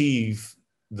achieve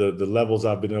the levels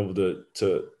I've been able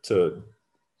to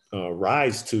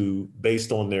rise to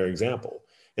based on their example.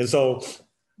 And so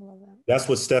that's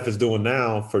what Steph is doing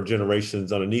now for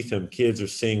generations underneath him. Kids are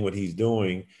seeing what he's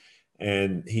doing,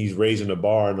 and he's raising the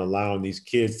bar and allowing these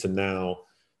kids to now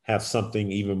have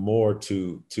something even more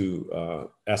to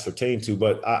ascertain to.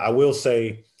 But I will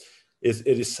say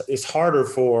it's harder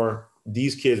for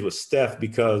these kids with Steph,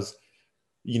 because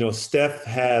Steph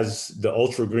has the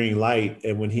ultra green light,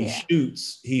 and when he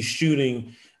shoots, he's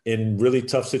shooting in really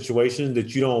tough situations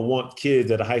that you don't want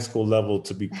kids at a high school level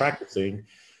to be practicing.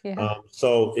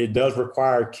 So it does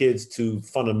require kids to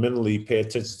fundamentally pay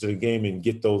attention to the game and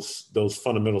get those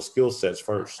fundamental skill sets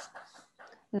first.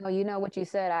 No, you know what you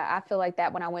said. I feel like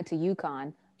that when I went to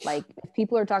UConn. Like, if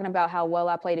people are talking about how well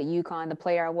I played at UConn, the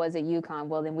player I was at UConn,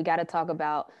 well, then we got to talk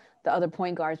about the other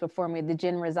point guards before me, the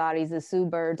Jen Rosati's, the Sue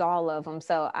Birds, all of them.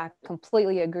 So I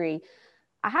completely agree.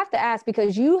 I have to ask,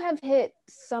 because you have hit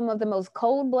some of the most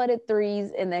cold-blooded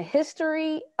threes in the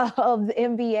history of the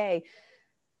NBA.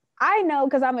 I know,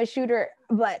 because I'm a shooter,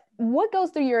 but what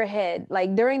goes through your head?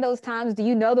 Like, during those times, do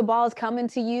you know the ball is coming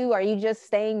to you? Are you just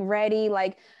staying ready?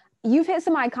 Like, you've hit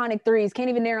some iconic threes, can't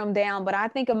even narrow them down, but I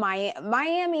think of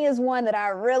Miami is one that I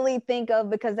really think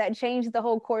of, because that changed the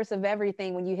whole course of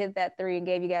everything when you hit that three and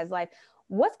gave you guys life.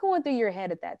 What's going through your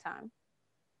head at that time?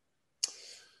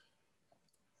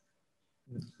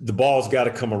 The ball's got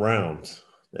to come around.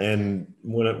 And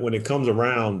when it comes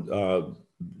around,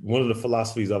 one of the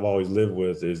philosophies I've always lived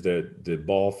with is that the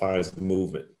ball finds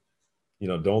movement.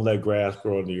 Don't let grass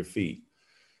grow under your feet.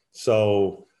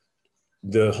 So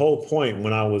the whole point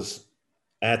when I was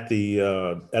at the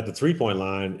 3-point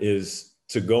line is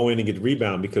to go in and get the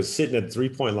rebound, because sitting at the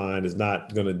 3-point line is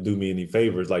not going to do me any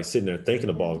favors, like sitting there thinking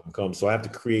the ball can come. So I have to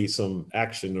create some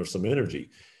action or some energy.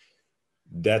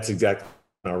 That's exactly.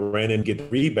 I ran in, get the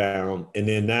rebound, and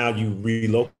then now you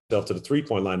relocate yourself to the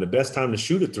 3-point line. The best time to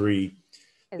shoot a three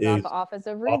is off the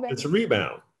offensive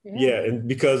rebound. Yeah, and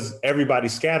because everybody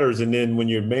scatters, and then when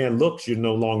your man looks, you're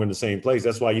no longer in the same place.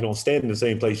 That's why you don't stand in the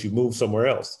same place. You move somewhere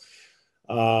else.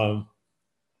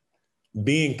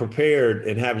 Being prepared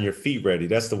and having your feet ready.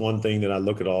 That's the one thing that I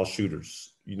look at all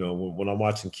shooters. You know, when I'm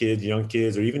watching kids, young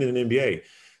kids, or even in the NBA,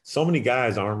 so many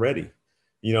guys aren't ready.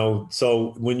 You know,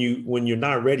 so when you're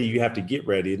not ready, you have to get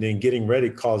ready, and then getting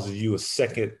ready causes you a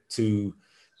second to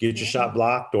get your shot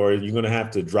blocked, or you're going to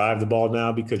have to drive the ball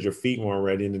now because your feet weren't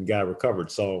ready and the guy recovered.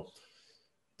 So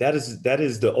that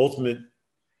is the ultimate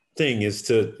thing, is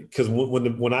to, because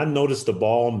when I notice the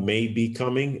ball may be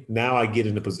coming, now I get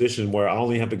in a position where I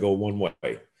only have to go one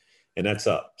way, and that's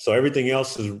up. So everything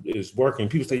else is working.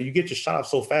 People say, you get your shot up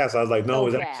so fast. I was like, no,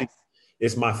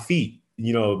 it's my feet.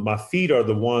 You know, my feet are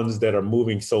the ones that are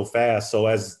moving so fast. So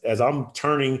as I'm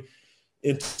turning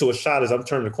into a shot, as I'm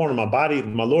turning the corner,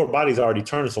 my lower body's already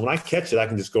turning. So when I catch it, I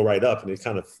can just go right up, and it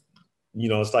kind of, you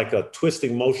know, it's like a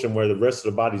twisting motion where the rest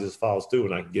of the body just follows through,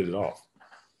 and I can get it off.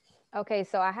 Okay,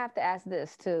 so I have to ask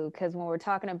this too, because when we're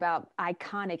talking about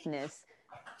iconicness,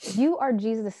 you are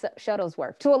Jesus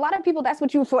Shuttlesworth. To a lot of people, that's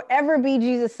what you will forever be,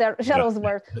 Jesus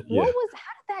Shuttlesworth. Yeah. How did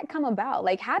that come about?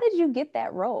 Like, how did you get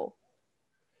that role?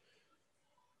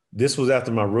 This was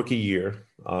after my rookie year.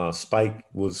 Spike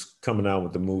was coming out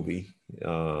with the movie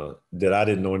that I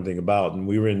didn't know anything about, and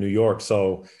we were in New York.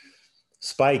 So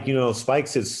Spike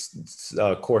sits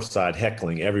courtside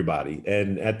heckling everybody.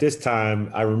 And at this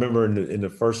time, I remember in the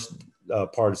first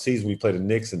part of the season, we played the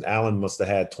Knicks, and Allen must have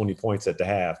had 20 points at the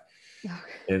half.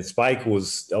 And Spike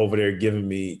was over there giving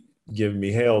me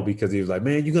hell, because he was like,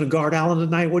 man, you're going to guard Allen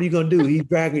tonight? What are you going to do? He's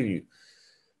dragging you.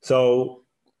 So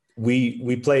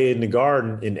we played in the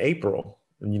Garden in April,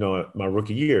 and, you know, my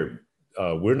rookie year,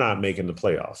 we're not making the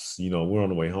playoffs. You know, we're on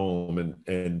the way home,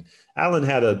 and Allen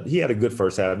had a good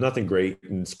first half, nothing great.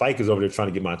 And Spike is over there trying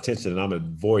to get my attention, and I'm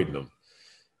avoiding him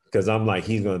because I'm like,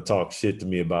 he's going to talk shit to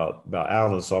me about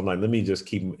Allen. So I'm like, let me just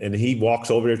keep him. And he walks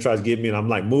over there, tries to get me, and I'm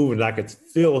like moving, and I could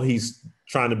feel he's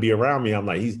trying to be around me. I'm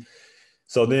like,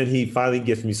 so then he finally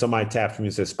gets me, somebody taps me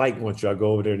and says, Spike wants you. I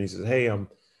go over there, and he says, hey, I'm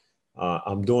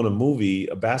doing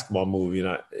a basketball movie,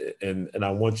 and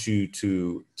I want you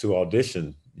to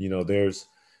audition. You know, there's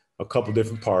a couple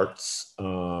different parts,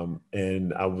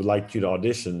 and I would like you to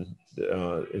audition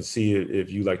and see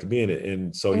if you'd like to be in it.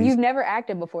 And so you've never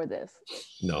acted before this?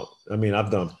 No, I mean,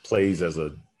 I've done plays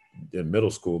in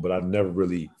middle school, but I've never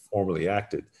really formally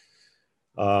acted.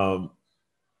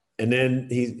 And then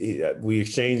we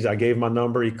exchanged. I gave my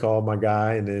number. He called my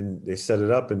guy, and then they set it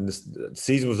up. And the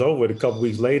season was over. A couple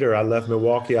weeks later, I left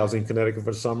Milwaukee. I was in Connecticut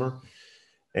for the summer,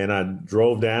 and I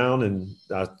drove down, and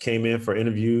I came in for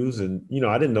interviews. And, you know,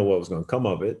 I didn't know what was going to come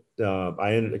of it.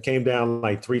 I came down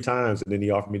like 3 times, and then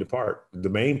he offered me the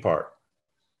main part.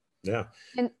 Yeah.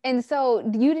 And so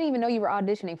you didn't even know you were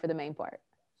auditioning for the main part?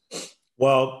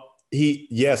 Well,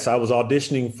 yes, I was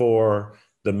auditioning for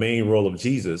the main role of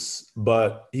Jesus,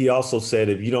 but he also said,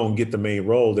 if you don't get the main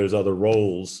role, there's other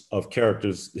roles of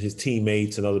characters, his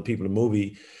teammates and other people in the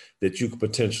movie that you could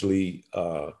potentially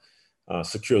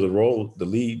secure the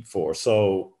lead for.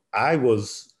 So I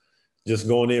was just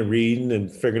going in, reading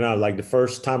and figuring out, like the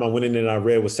first time I went in and I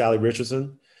read was Sally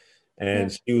Richardson,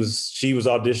 and she was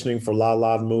auditioning for La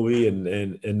La the movie, and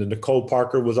then Nicole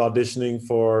Parker was auditioning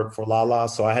for La La.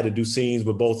 So I had to do scenes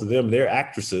with both of them. They're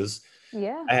actresses.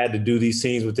 Yeah. I had to do these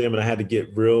scenes with them, and I had to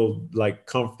get real like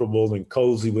comfortable and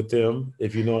cozy with them,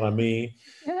 if you know what I mean.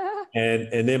 Yeah.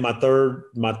 And then my third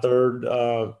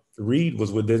read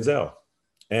was with Denzel.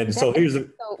 And so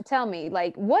tell me,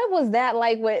 like, what was that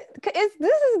like? This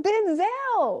is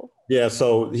Denzel. Yeah.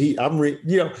 So I'm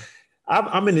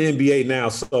in the NBA now,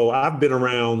 so I've been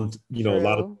around, you know, a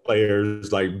lot of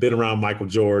players, like been around Michael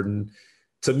Jordan.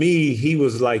 To me, he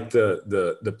was like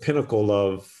the pinnacle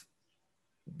of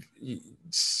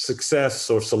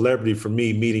success or celebrity for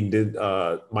me, meeting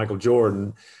Michael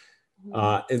Jordan.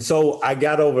 And so I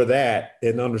got over that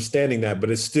and understanding that, but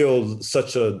it's still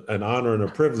such an honor and a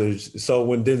privilege. So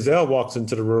when Denzel walks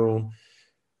into the room,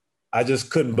 I just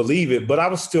couldn't believe it, but I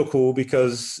was still cool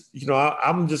because, you know,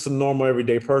 I'm just a normal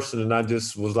everyday person. And I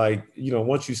just was like, you know,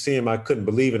 once you see him, I couldn't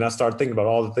believe it. And I started thinking about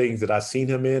all the things that I've seen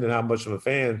him in and how much of a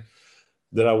fan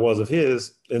that I was of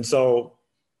his. And so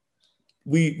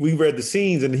we read the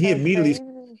scenes, and he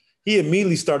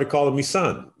immediately started calling me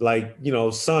son, like, you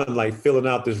know, son, like filling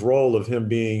out this role of him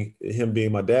being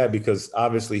my dad, because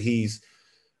obviously he's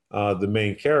the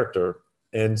main character.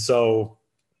 And so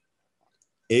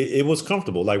it was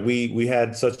comfortable. Like we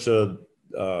had such a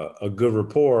good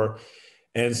rapport.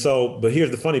 And so, but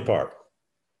here's the funny part.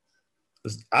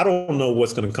 I don't know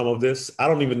what's going to come of this. I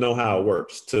don't even know how it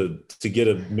works to get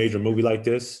a major movie like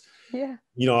this. Yeah.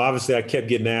 You know, obviously I kept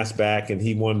getting asked back, and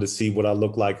he wanted to see what I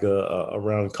looked like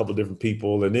around a couple of different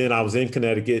people. And then I was in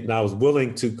Connecticut and I was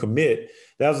willing to commit.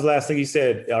 That was the last thing he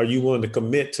said. Are you willing to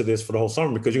commit to this for the whole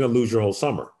summer? Because you're going to lose your whole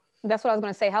summer. That's what I was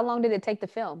going to say. How long did it take to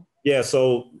film? Yeah.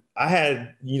 So I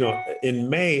had, you know, in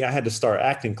May, I had to start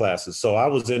acting classes. So I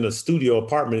was in a studio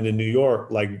apartment in New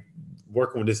York, like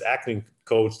working with this acting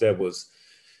coach that was,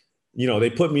 you know, they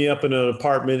put me up in an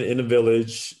apartment in the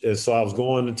village. And so I was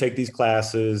going to take these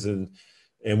classes. And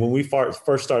when we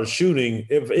first started shooting,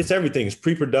 it's everything. It's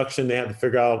pre-production. They have to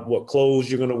figure out what clothes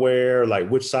you're going to wear, like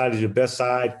which side is your best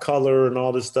side, color, and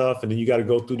all this stuff. And then you got to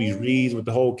go through these reads with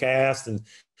the whole cast. And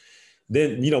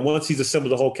then, you know, once he's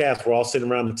assembled the whole cast, we're all sitting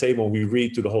around the table and we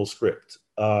read through the whole script.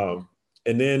 And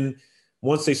then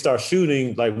once they start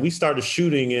shooting, like we started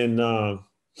shooting in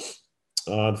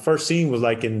the first scene was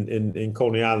like in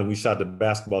Coney Island. We shot the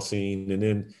basketball scene. And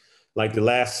then like the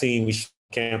last scene, we shot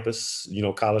campus, you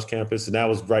know, college campus. And that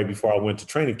was right before I went to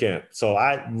training camp. So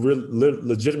I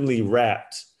legitimately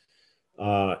wrapped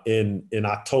in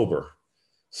October.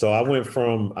 So I went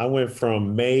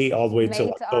from May all the way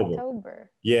till October.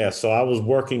 Yeah. So I was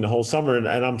working the whole summer, and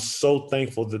I'm so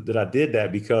thankful that I did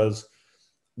that, because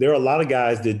there are a lot of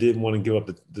guys that didn't want to give up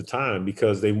the time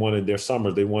because they wanted their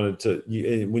summer. They wanted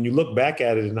to, when you look back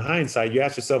at it in hindsight, you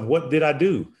ask yourself, what did I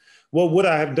do? What would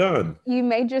I have done? You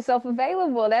made yourself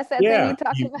available. That's that thing you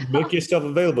talked about. Make yourself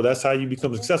available. That's how you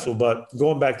become successful. But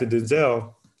going back to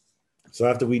Denzel, so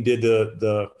after we did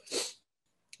the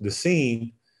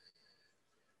scene,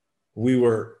 we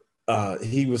were,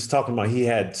 he was talking about he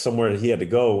had somewhere that he had to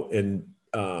go. And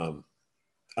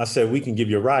I said, we can give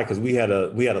you a ride, because we had a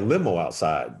limo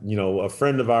outside. You know, a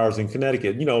friend of ours in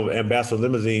Connecticut, you know, Ambassador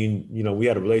Limousine, you know, we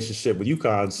had a relationship with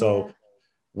UConn. So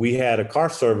we had a car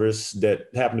service that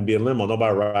happened to be a limo.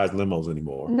 Nobody rides limos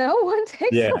anymore. No one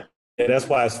takes them. Yeah, that's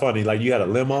why it's funny. Like, you had a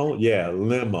limo? Yeah,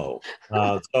 limo.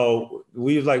 So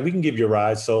we was like, we can give you a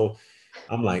ride. So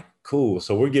I'm like, cool.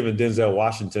 So we're giving Denzel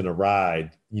Washington a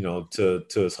ride, you know, to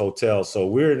his hotel. So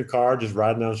we're in the car just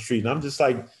riding down the street. And I'm just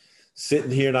like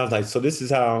sitting here, and I was like, so this is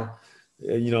how,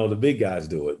 you know, the big guys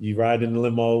do it. You ride in the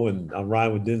limo, and I'm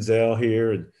riding with Denzel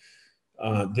here. And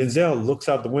Denzel looks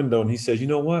out the window and he says, you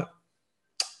know what?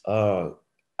 I'm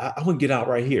going to get out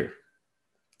right here.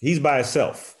 He's by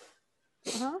himself.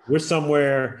 Uh-huh. We're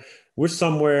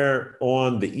somewhere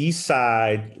on the east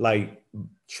side, like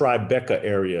Tribeca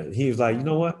area. He was like, you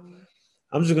know what?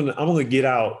 I'm going to get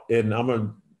out, and I'm going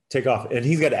to take off. And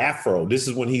he's got an afro. This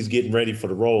is when he's getting ready for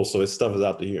the role. So his stuff is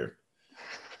out to here.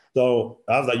 So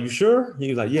I was like, you sure? He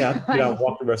was like, yeah, I'll get out and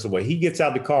walk the rest of the way. He gets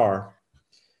out the car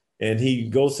and he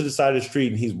goes to the side of the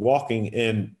street, and he's walking,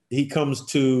 and he comes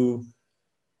to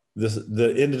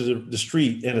the end of the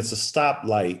street, and it's a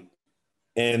stoplight.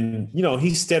 And, you know,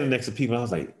 he's standing next to people. I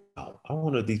was like, oh, I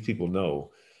wonder if these people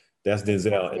know that's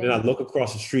Denzel. And then I look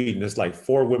across the street, and there's like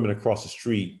 4 women across the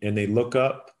street, and they look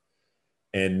up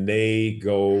and they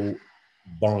go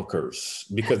bonkers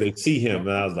because they see him.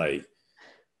 And I was like,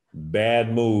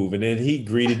 bad move. And then he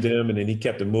greeted them, and then he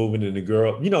kept it moving. And the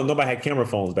girl, you know, nobody had camera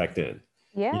phones back then.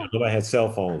 Yeah. You know, nobody had cell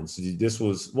phones. This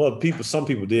was, well, some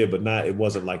people did, but it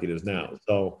wasn't like it is now.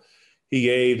 So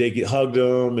they hugged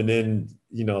him, and then,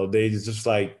 you know, they just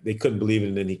like, they couldn't believe it.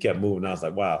 And then he kept moving. I was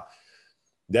like, wow,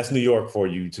 that's New York for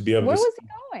you to be able Where to. Where was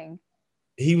he going?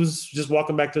 He was just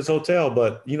walking back to his hotel,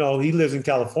 but, you know, he lives in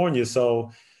California.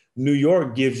 So New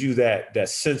York gives you that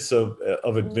sense of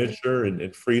adventure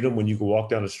and freedom when you can walk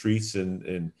down the streets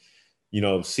and, you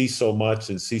know, see so much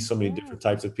and see so many different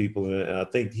types of people. And I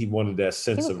think he wanted that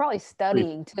sense of. He was probably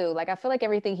studying too. Like, I feel like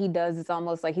everything he does is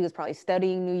almost like he was probably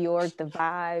studying New York, the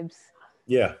vibes.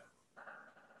 Yeah.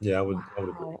 Yeah, I would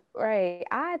agree. Right.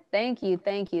 I thank you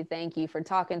for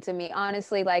talking to me.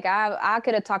 Honestly, like I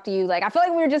could have talked to you. Like, I feel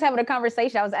like we were just having a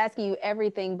conversation. I was asking you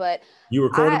everything, but you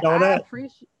recorded all that?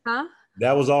 Huh?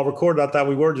 That was all recorded. I thought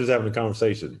we were just having a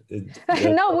conversation.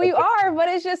 No, we are, but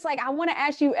it's just like, I want to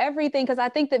ask you everything, because I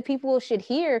think that people should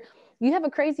hear you have a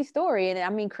crazy story, and I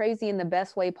mean crazy in the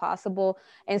best way possible.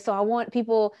 And so I want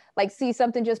people, like, see,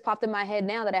 something just popped in my head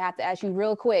now that I have to ask you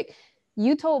real quick.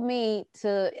 You told me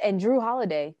and Drew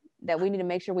Holiday, that we need to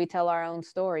make sure we tell our own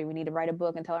story. We need to write a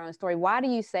book and tell our own story. Why do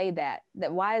you say that?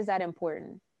 Why is that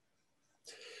important?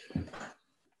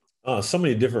 So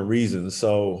many different reasons.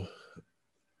 So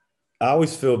I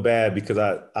always feel bad because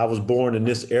I was born in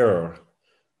this era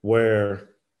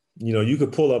where You know, you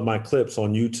could pull up my clips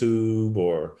on YouTube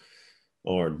or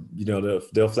you know,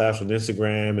 they'll flash on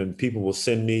Instagram, and people will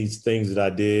send me things that I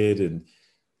did, and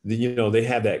you know, they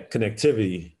have that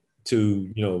connectivity to,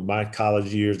 you know, my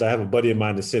college years. I have a buddy of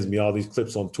mine that sends me all these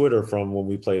clips on Twitter from when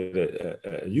we played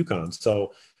at UConn.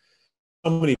 So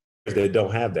many that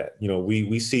don't have that. You know,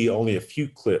 we see only a few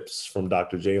clips from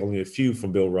Dr. J, only a few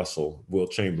from Bill Russell, Will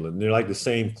Chamberlain. They're like the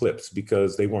same clips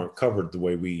because they weren't covered the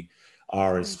way we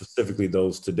are, and specifically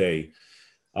those today.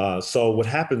 So what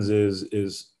happens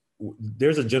is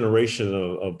there's a generation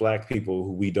of Black people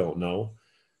who we don't know.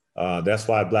 That's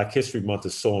why Black History Month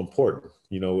is so important.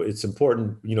 You know, it's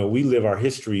important, you know, we live our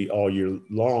history all year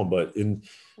long, but in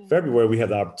February, we have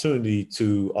the opportunity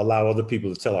to allow other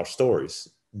people to tell our stories,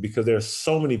 because there are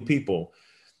so many people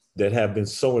that have been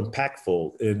so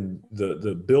impactful in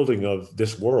the building of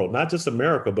this world, not just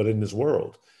America, but in this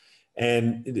world.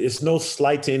 And it's no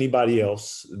slight to anybody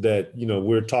else that, you know,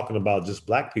 we're talking about just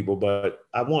Black people, but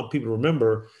I want people to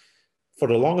remember, for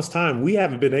the longest time, we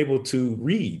haven't been able to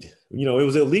read. You know, it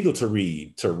was illegal to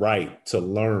read, to write, to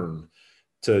learn,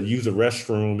 to use a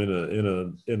restroom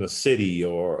in a city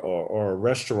or a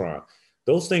restaurant.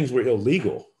 Those things were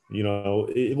illegal. You know,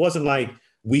 it wasn't like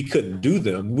we couldn't do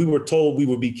them. We were told we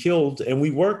would be killed, and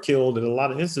we were killed in a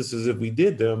lot of instances if we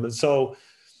did them. And so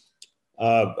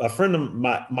a friend of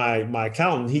my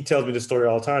accountant, he tells me this story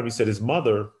all the time. He said his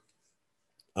mother,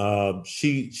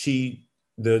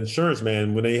 the insurance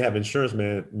man, when they have insurance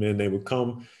men, they would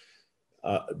come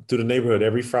to the neighborhood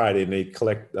every Friday, and they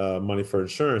collect money for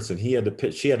insurance. And she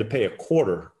had to pay a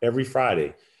quarter every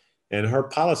Friday, and her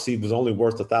policy was only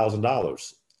worth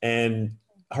 $1,000. And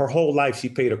her whole life, she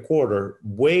paid a quarter,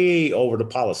 way over the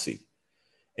policy.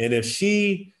 And if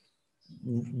she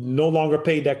no longer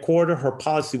paid that quarter, her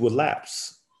policy would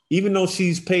lapse. Even though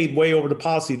she's paid way over the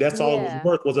policy, that's all it was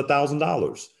worth, was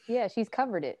 $1,000. Yeah, she's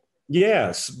covered it.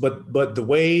 Yes, but the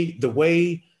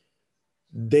way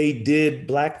they did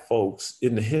Black folks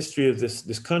in the history of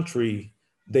this country,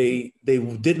 they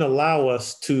didn't allow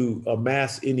us to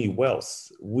amass any wealth.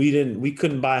 We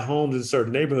couldn't buy homes in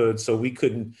certain neighborhoods, so we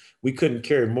couldn't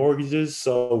carry mortgages,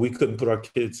 so we couldn't put our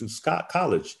kids through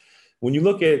college. When you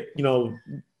look at, you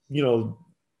know,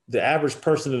 the average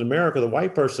person in America, the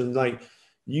white person, like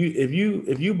if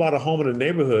you bought a home in a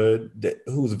neighborhood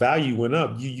whose value went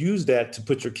up, you use that to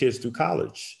put your kids through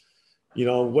college. You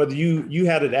know, whether you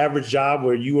had an average job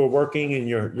where you were working and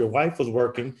your wife was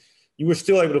working, you were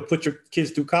still able to put your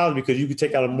kids through college because you could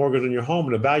take out a mortgage on your home,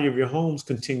 and the value of your homes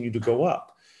continue to go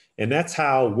up. And that's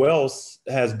how wealth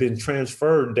has been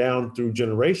transferred down through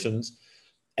generations.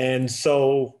 And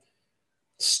so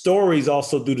stories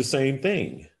also do the same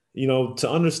thing. You know, to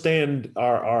understand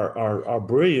our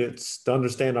brilliance, to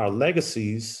understand our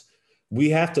legacies, we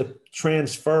have to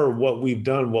transfer what we've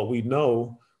done, what we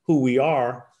know, who we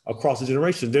are, across the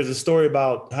generations. There's a story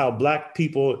about how Black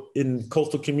people in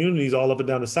coastal communities all up and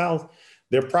down the South,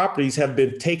 their properties have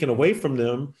been taken away from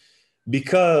them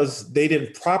because they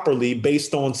didn't properly,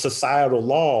 based on societal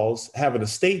laws, have an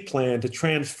estate plan to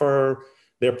transfer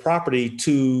their property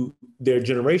to their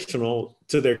to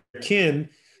their kin.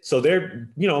 So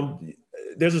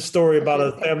there's a story about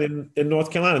a family in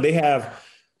North Carolina. They have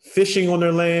fishing on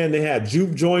their land. They have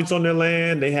juke joints on their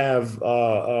land. They have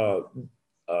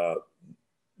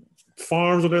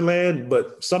farms on their land,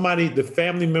 but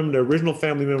the original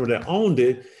family member that owned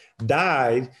it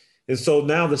died. And so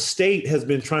now the state has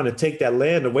been trying to take that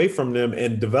land away from them,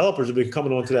 and developers have been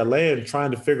coming onto that land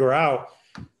trying to figure out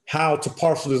how to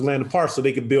parcel this land apart so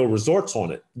they could build resorts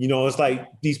on it. You know, it's like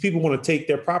these people want to take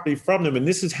their property from them. And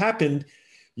this has happened,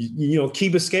 you know,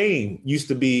 Key Biscayne used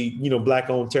to be, you know, Black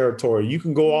owned territory. You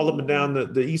can go all up and down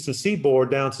the Eastern Seaboard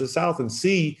down to the South and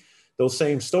see those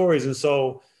same stories. And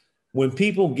so when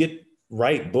people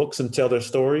write books and tell their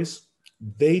stories,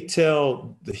 they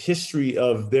tell the history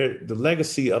of the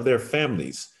legacy of their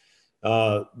families,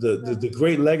 the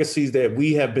great legacies that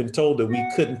we have been told that we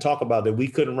couldn't talk about, that we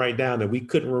couldn't write down, that we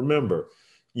couldn't remember.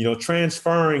 You know,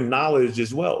 transferring knowledge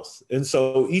is wealth. And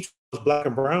so each of us Black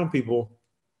and brown people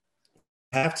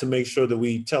have to make sure that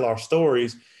we tell our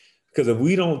stories, because if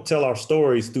we don't tell our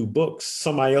stories through books,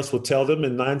 somebody else will tell them,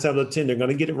 and 9 times out of 10, they're going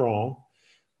to get it wrong.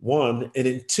 One, and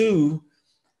then two,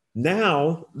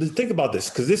 now, think about this,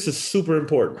 because this is super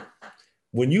important.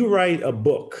 When you write a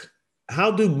book,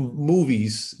 how do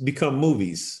movies become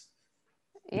movies?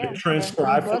 Yeah, they're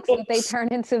transcribed books, books. They turn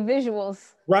into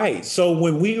visuals. Right. So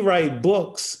when we write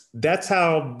books, that's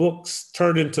how books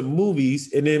turn into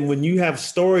movies. And then when you have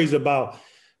stories about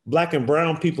Black and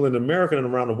brown people in America and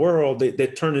around the world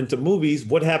that turn into movies,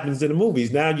 what happens in the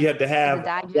movies? Now you have to have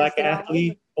a Black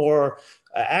athlete or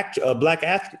a black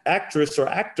actress or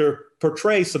actor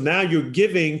portray. So now you're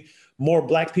giving more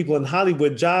black people in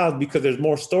Hollywood jobs because there's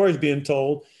more stories being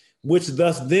told, which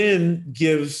thus then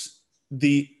gives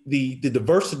the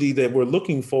diversity that we're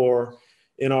looking for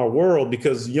in our world.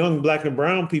 Because young black and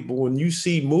brown people, when you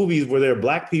see movies where there are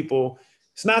black people,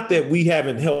 it's not that we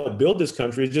haven't helped build this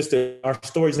country. It's just that our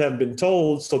stories haven't been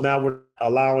told. So now we're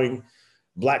allowing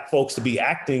black folks to be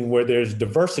acting where there's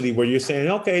diversity, where you're saying,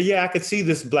 okay, yeah, I could see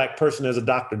this black person as a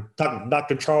doctor.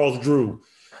 Dr. Charles Drew,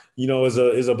 you know, is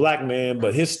a black man,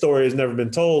 but his story has never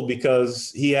been told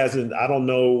because he hasn't, I don't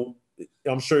know,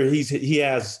 I'm sure he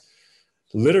has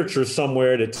literature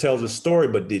somewhere that tells his story,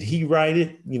 but did he write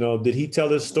it? You know, did he tell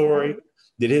his story?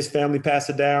 Did his family pass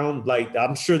it down? Like,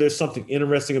 I'm sure there's something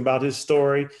interesting about his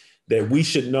story that we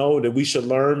should know, that we should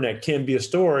learn, that can be a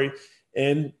story.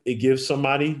 And it gives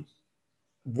somebody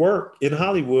work in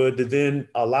Hollywood that then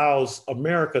allows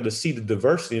America to see the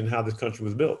diversity in how this country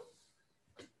was built.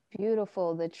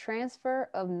 Beautiful. The transfer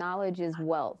of knowledge is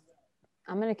wealth.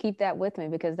 I'm going to keep that with me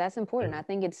because that's important. I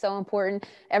think it's so important.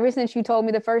 Ever since you told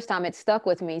me the first time, it stuck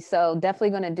with me. So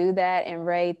definitely going to do that. And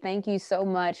Ray, thank you so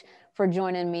much for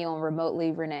joining me on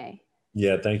Remotely Renee.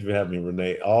 Yeah, thank you for having me,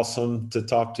 Renee. Awesome to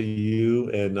talk to you.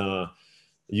 And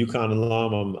UConn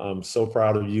alum, I'm so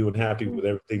proud of you and happy with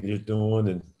everything you're doing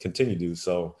and continue to do.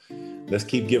 So let's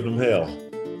keep giving them hell.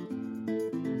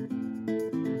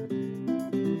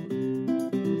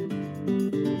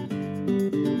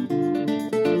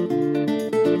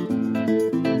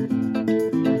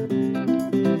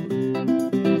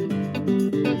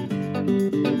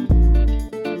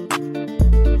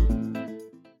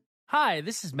 Hi,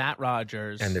 this is Matt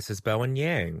Rogers. And this is Bowen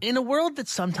Yang. In a world that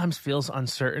sometimes feels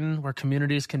uncertain, where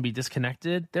communities can be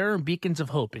disconnected, there are beacons of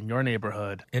hope in your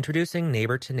neighborhood. Introducing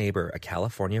Neighbor to Neighbor, a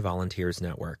California volunteers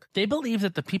network. They believe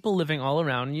that the people living all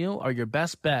around you are your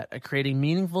best bet at creating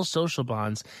meaningful social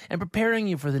bonds and preparing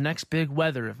you for the next big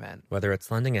weather event. Whether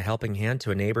it's lending a helping hand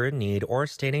to a neighbor in need or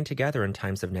standing together in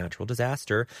times of natural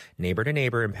disaster, Neighbor to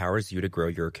Neighbor empowers you to grow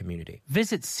your community.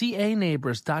 Visit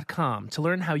caneighbors.com to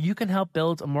learn how you can help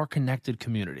build a more connected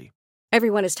community.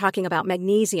 Everyone is talking about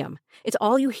magnesium. It's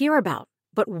all you hear about.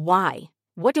 But why?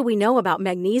 What do we know about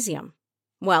magnesium?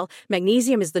 Well,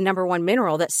 magnesium is the number one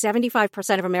mineral that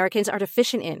 75% of Americans are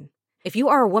deficient in. If you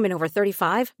are a woman over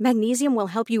 35, magnesium will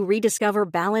help you rediscover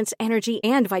balance, energy,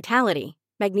 and vitality.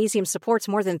 Magnesium supports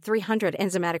more than 300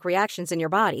 enzymatic reactions in your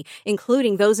body,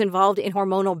 including those involved in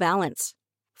hormonal balance.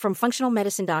 From functional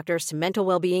medicine doctors to mental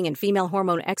well-being and female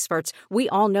hormone experts, we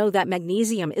all know that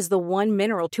magnesium is the one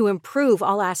mineral to improve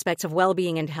all aspects of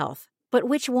well-being and health. But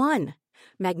which one?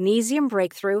 Magnesium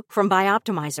Breakthrough from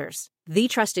Bioptimizers, the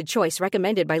trusted choice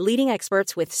recommended by leading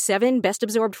experts with 7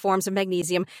 best-absorbed forms of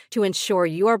magnesium to ensure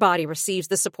your body receives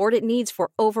the support it needs for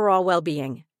overall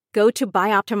well-being. Go to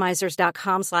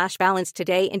bioptimizers.com/balance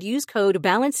today and use code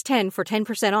BALANCE10 for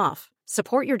 10% off.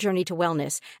 Support your journey to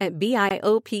wellness at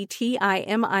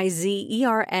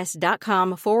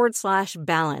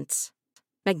bioptimizers.com/balance.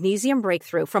 Magnesium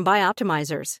Breakthrough from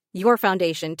Bioptimizers, your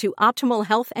foundation to optimal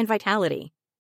health and vitality.